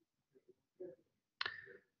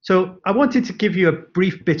 So I wanted to give you a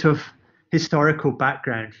brief bit of historical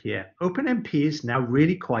background here. OpenMP is now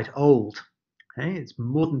really quite old. Okay? It's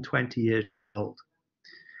more than 20 years old.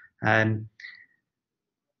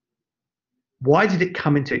 Why did it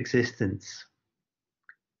come into existence?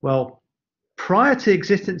 Well, prior to the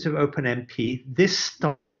existence of OpenMP, this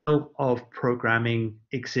style of programming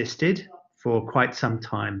existed for quite some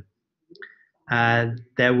time.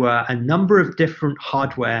 There were a number of different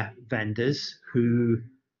hardware vendors who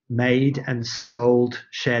made and sold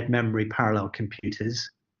shared memory parallel computers.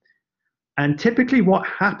 And typically what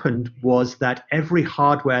happened was that every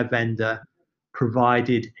hardware vendor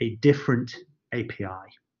provided a different API.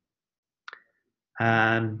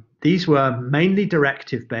 These were mainly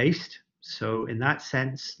directive based. So in that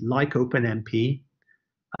sense, like OpenMP,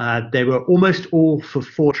 they were almost all for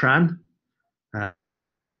Fortran.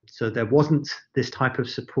 So there wasn't this type of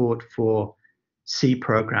support for C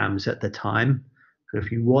programs at the time. So if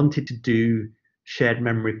you wanted to do shared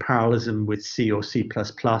memory parallelism with C or C++,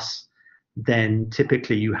 then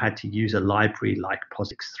typically you had to use a library like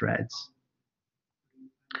POSIX threads.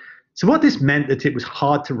 So what this meant that it was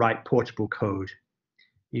hard to write portable code.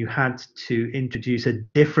 You had to introduce a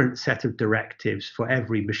different set of directives for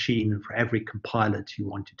every machine and for every compiler that you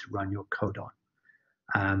wanted to run your code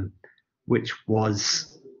on, which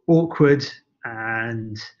was awkward.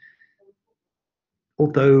 And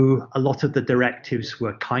although a lot of the directives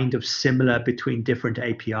were kind of similar between different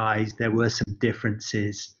APIs, there were some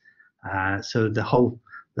differences. So the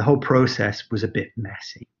whole process was a bit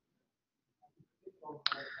messy.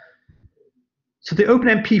 So the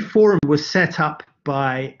OpenMP forum was set up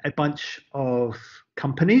by a bunch of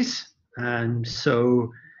companies, and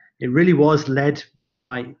so it really was led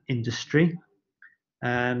by industry.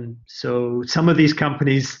 So some of these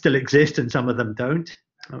companies still exist and some of them don't.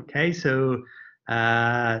 Okay, so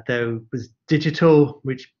there was Digital,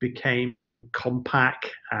 which became Compaq,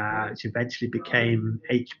 which eventually became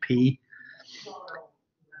HP.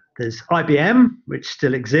 There's IBM, which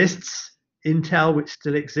still exists, Intel, which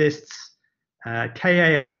still exists,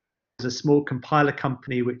 KA was a small compiler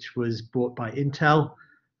company which was bought by Intel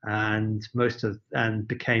and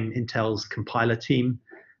became Intel's compiler team,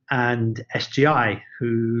 and SGI,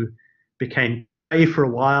 who became A for a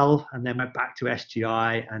while and then went back to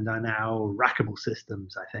SGI and are now Rackable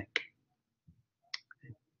Systems, I think.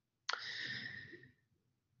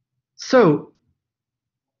 So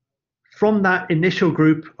from that initial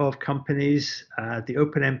group of companies, the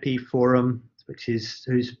OpenMP forum,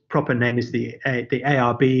 whose proper name is the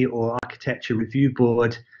ARB, or Architecture Review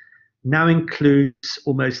Board, now includes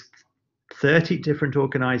almost 30 different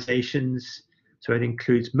organizations. So it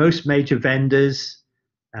includes most major vendors.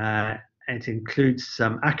 It includes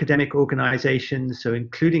some academic organizations, so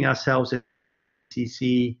including ourselves at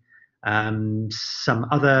CC, some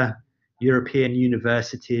other European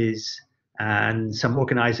universities, and some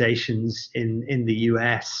organizations in the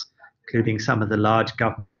US, including some of the large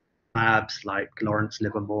government labs like Lawrence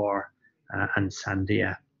Livermore and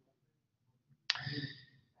Sandia.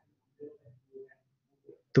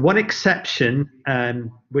 The one exception,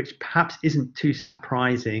 which perhaps isn't too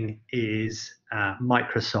surprising, is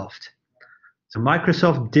Microsoft. So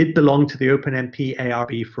Microsoft did belong to the OpenMP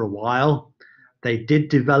ARB for a while. They did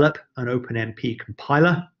develop an OpenMP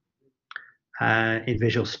compiler in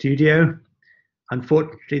Visual Studio.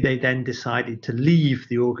 Unfortunately, they then decided to leave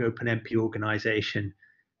the OpenMP organization,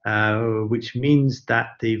 which means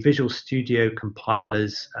that the Visual Studio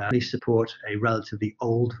compilers only support a relatively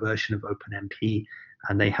old version of OpenMP,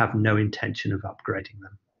 and they have no intention of upgrading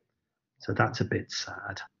them. So that's a bit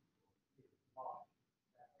sad.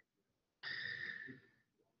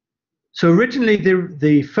 So originally,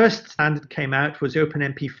 the first standard came out was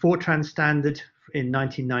OpenMP Fortran standard in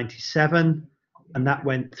 1997, and that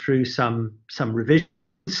went through some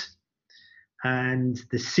revisions. And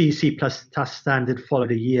the C standard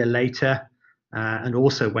followed a year later, and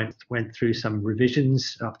also went through some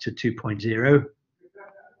revisions up to 2.0.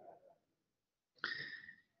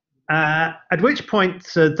 At which point,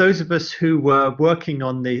 those of us who were working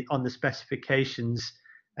on the specifications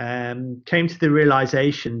came to the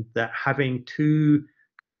realization that having two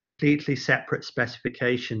completely separate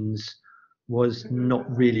specifications was not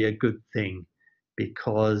really a good thing,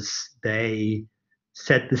 because they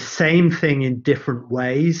said the same thing in different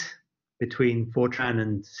ways between Fortran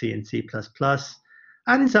and C and C++,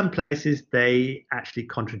 and in some places they actually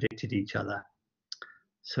contradicted each other.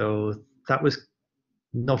 So that was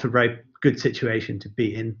not a very good situation to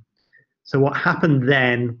be in. So what happened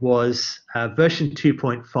then was version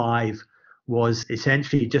 2.5 was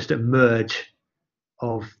essentially just a merge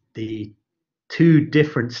of the two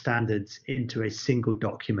different standards into a single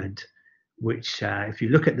document, which if you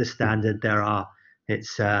look at the standard,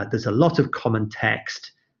 there's a lot of common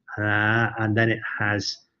text, and then it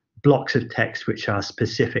has blocks of text which are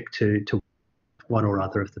specific to one or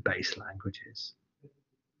other of the base languages.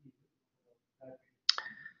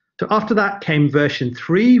 So after that came version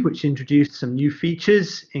 3, which introduced some new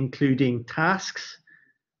features, including tasks,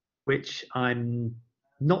 which I'm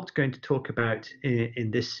not going to talk about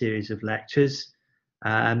in this series of lectures.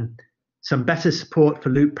 Some better support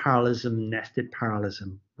for loop parallelism, nested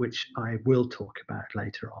parallelism, which I will talk about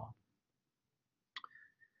later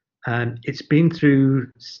on. It's been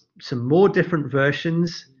through some more different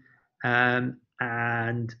versions,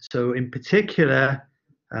 and so in particular,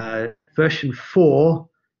 version 4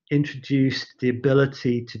 introduced the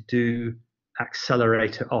ability to do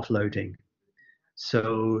accelerator offloading.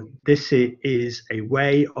 So this is a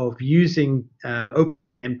way of using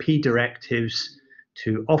OpenMP directives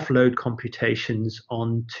to offload computations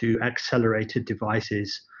onto accelerated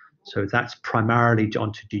devices. So that's primarily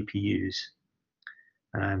onto GPUs.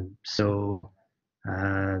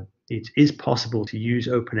 It is possible to use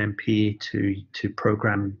OpenMP to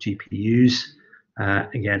program GPUs.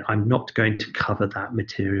 Again, I'm not going to cover that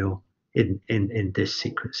material in this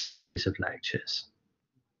series of lectures.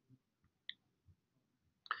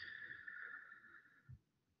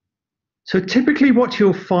 So typically what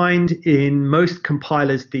you'll find in most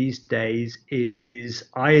compilers these days is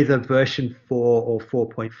either version 4 or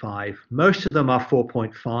 4.5. Most of them are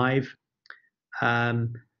 4.5,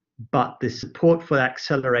 but the support for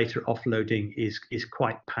accelerator offloading is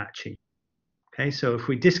quite patchy. Okay, so if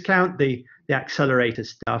we discount the accelerator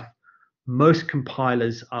stuff, most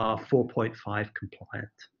compilers are 4.5 compliant.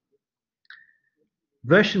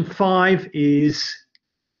 Version 5 is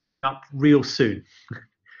up real soon.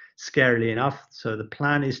 Scarily enough. So the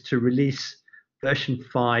plan is to release version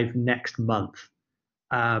 5 next month.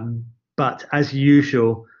 But as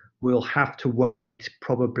usual, we'll have to wait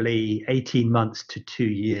probably 18 months to 2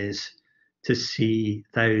 years to see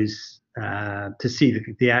those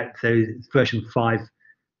those version 5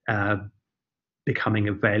 becoming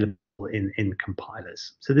available in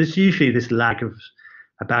compilers. So there's usually this lag of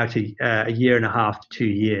about a year and a half to 2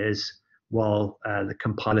 years while the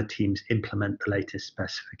compiler teams implement the latest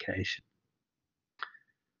specification.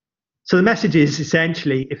 So the message is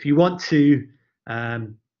essentially, if you want to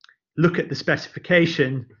look at the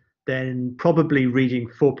specification, then probably reading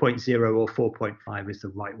 4.0 or 4.5 is the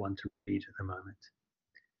right one to read at the moment.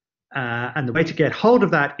 And the way to get hold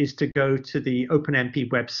of that is to go to the OpenMP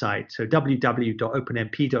website. So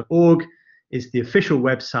www.openmp.org is the official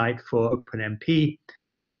website for OpenMP.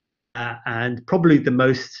 And probably the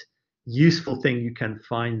most useful thing you can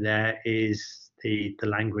find there is the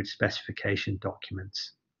language specification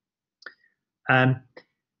documents.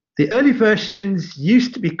 The early versions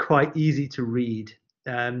used to be quite easy to read.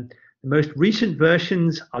 The most recent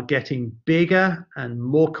versions are getting bigger and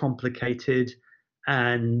more complicated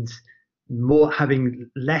and having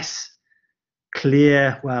less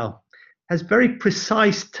clear, has very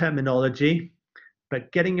precise terminology,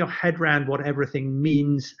 but getting your head around what everything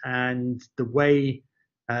means and the way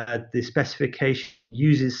the specification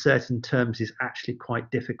uses certain terms is actually quite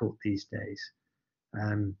difficult these days.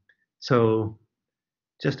 So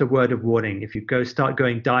just a word of warning, if you start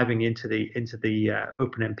diving into the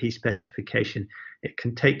OpenMP specification, it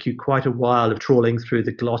can take you quite a while of trawling through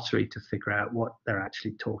the glossary to figure out what they're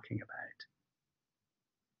actually talking about.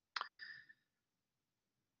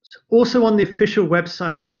 So also on the official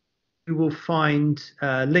website, you will find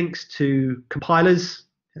links to compilers.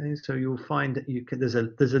 Okay, so you'll find that there's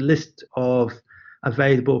a list of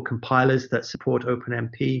available compilers that support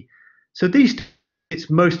OpenMP. So it's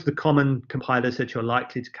most of the common compilers that you're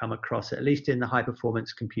likely to come across, at least in the high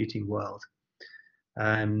performance computing world.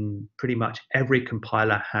 Pretty much every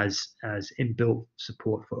compiler has inbuilt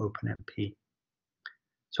support for OpenMP.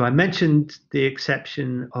 So I mentioned the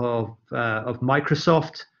exception of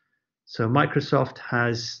Microsoft. So Microsoft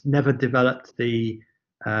has never developed the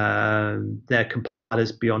their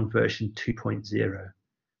compilers beyond version 2.0.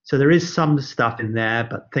 So there is some stuff in there,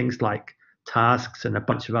 but things like tasks and a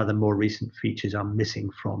bunch of other more recent features are missing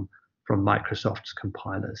from Microsoft's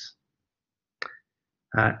compilers.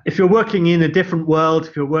 If you're working in a different world,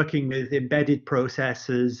 if you're working with embedded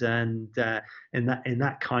processors and in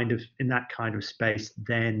that kind of space,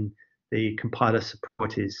 then the compiler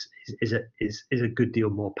support is a good deal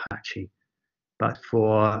more patchy. But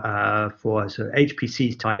for sort of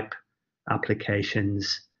HPC type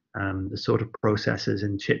applications, the sort of processors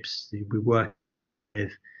and chips we work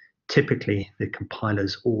with, typically the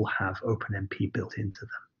compilers all have OpenMP built into them.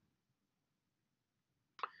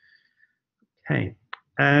 Okay.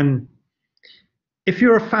 If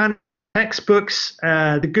you're a fan of textbooks,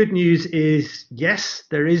 the good news is yes,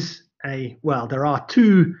 there are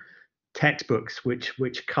two textbooks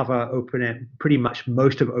which cover pretty much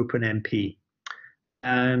most of OpenMP.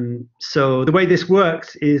 So the way this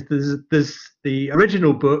works is there's the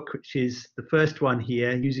original book, which is the first one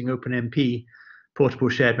here, using OpenMP, portable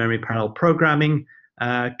shared memory parallel programming,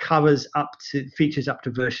 features up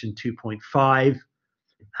to version 2.5,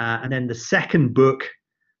 and then the second book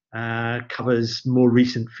covers more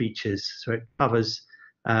recent features. So it covers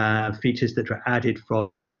features that are added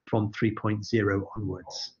from 3.0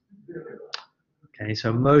 onwards. Okay, so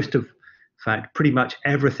in fact, pretty much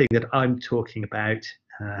everything that I'm talking about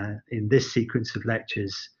in this sequence of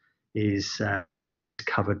lectures is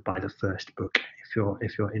covered by the first book,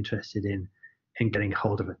 if you're interested in getting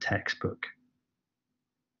hold of a textbook.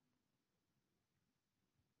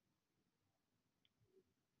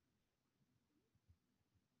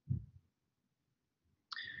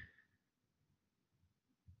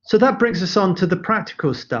 So that brings us on to the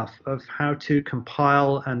practical stuff of how to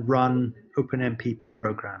compile and run OpenMP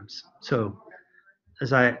programs. So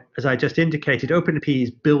as I just indicated, OpenMP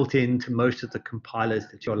is built into most of the compilers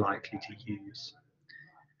that you're likely to use.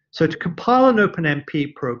 So to compile an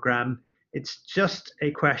OpenMP program, it's just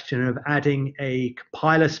a question of adding a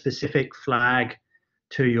compiler-specific flag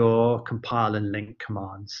to your compile and link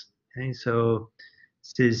commands. Okay, so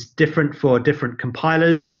this is different for different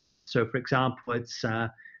compilers. So for example, it's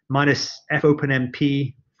minus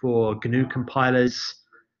fopenmp for GNU compilers.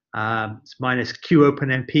 It's minus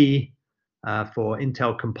qopenmp for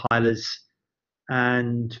Intel compilers,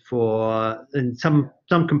 and in some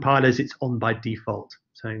compilers it's on by default.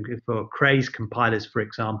 So for Craze compilers, for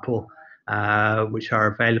example, which are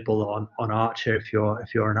available on Archer, if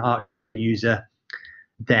you're an Archer user,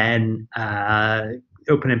 then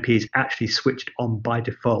OpenMP is actually switched on by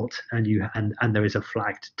default, and there is a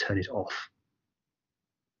flag to turn it off.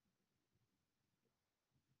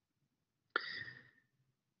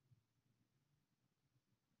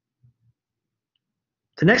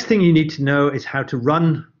 The next thing you need to know is how to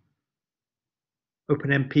run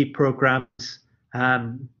OpenMP programs.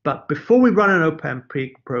 But before we run an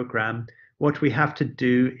OpenMP program, what we have to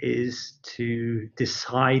do is to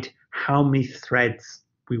decide how many threads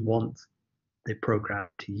we want the program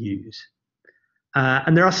to use.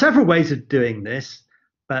 And there are several ways of doing this,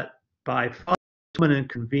 but by far the common and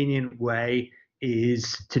convenient way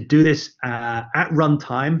is to do this at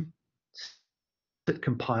runtime, at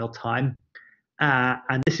compile time.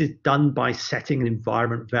 And this is done by setting an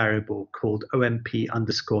environment variable called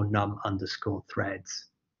OMP_num_threads.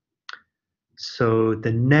 So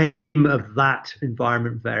the name of that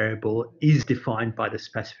environment variable is defined by the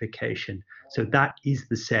specification. So that is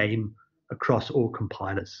the same across all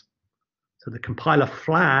compilers. So the compiler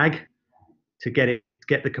flag to get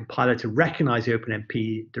the compiler to recognize the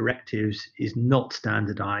OpenMP directives is not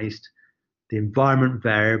standardized. The environment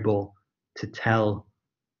variable to tell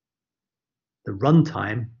the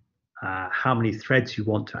runtime how many threads you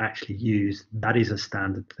want to actually use, that is a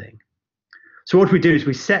standard thing. So what we do is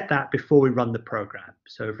we set that before we run the program.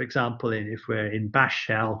 So for example, if we're in bash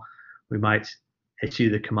shell, we might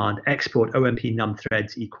issue the command export OMP num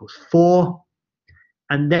threads equals 4.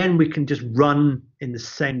 And then we can just run in the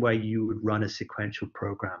same way you would run a sequential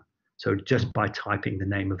program. So just by typing the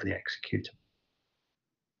name of the executor.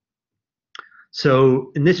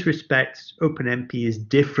 So in this respect, OpenMP is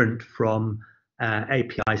different from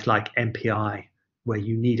APIs like MPI, where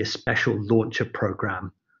you need a special launcher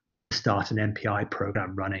program to start an MPI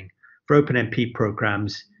program running. For OpenMP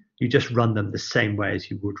programs, you just run them the same way as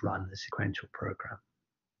you would run a sequential program.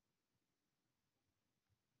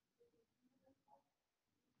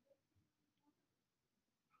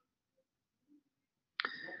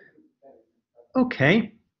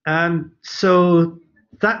 Okay, so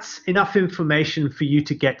that's enough information for you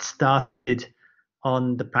to get started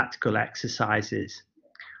on the practical exercises.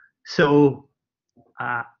 So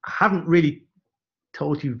I haven't really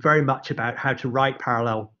told you very much about how to write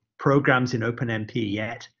parallel programs in OpenMP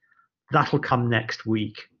yet. That'll come next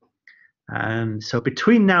week. So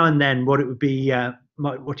between now and then, what it would be,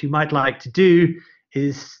 what you might like to do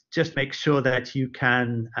is just make sure that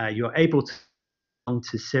you're able to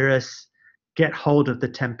onto Cirrus, get hold of the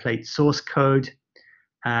template source code,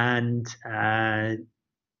 and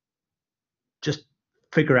just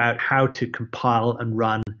figure out how to compile and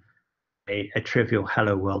run a trivial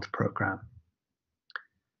Hello World program.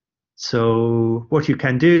 So what you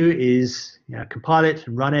can do is compile it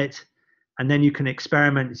and run it, and then you can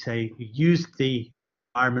experiment. Say you use the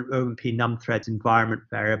environment OpenMP numthreads environment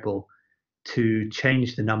variable to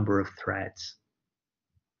change the number of threads.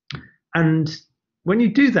 And when you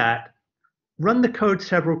do that, run the code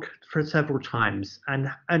several times and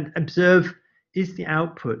observe, is the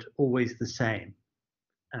output always the same?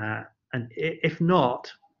 And if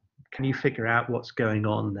not, can you figure out what's going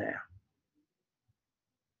on there?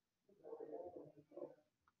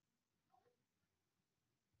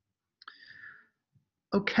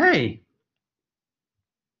 Okay,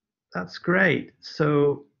 that's great.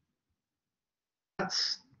 So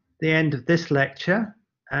that's the end of this lecture.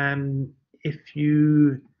 If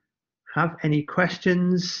you have any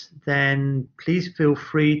questions, then please feel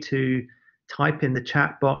free to type in the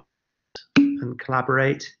chat box and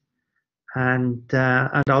collaborate, and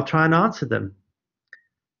I'll try and answer them.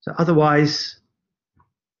 So otherwise,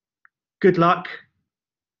 good luck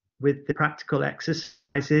with the practical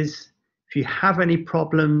exercises. If you have any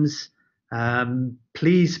problems,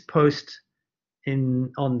 please post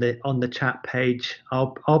on the chat page.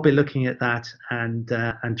 I'll be looking at that and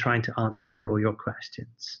trying to answer all your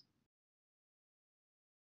questions.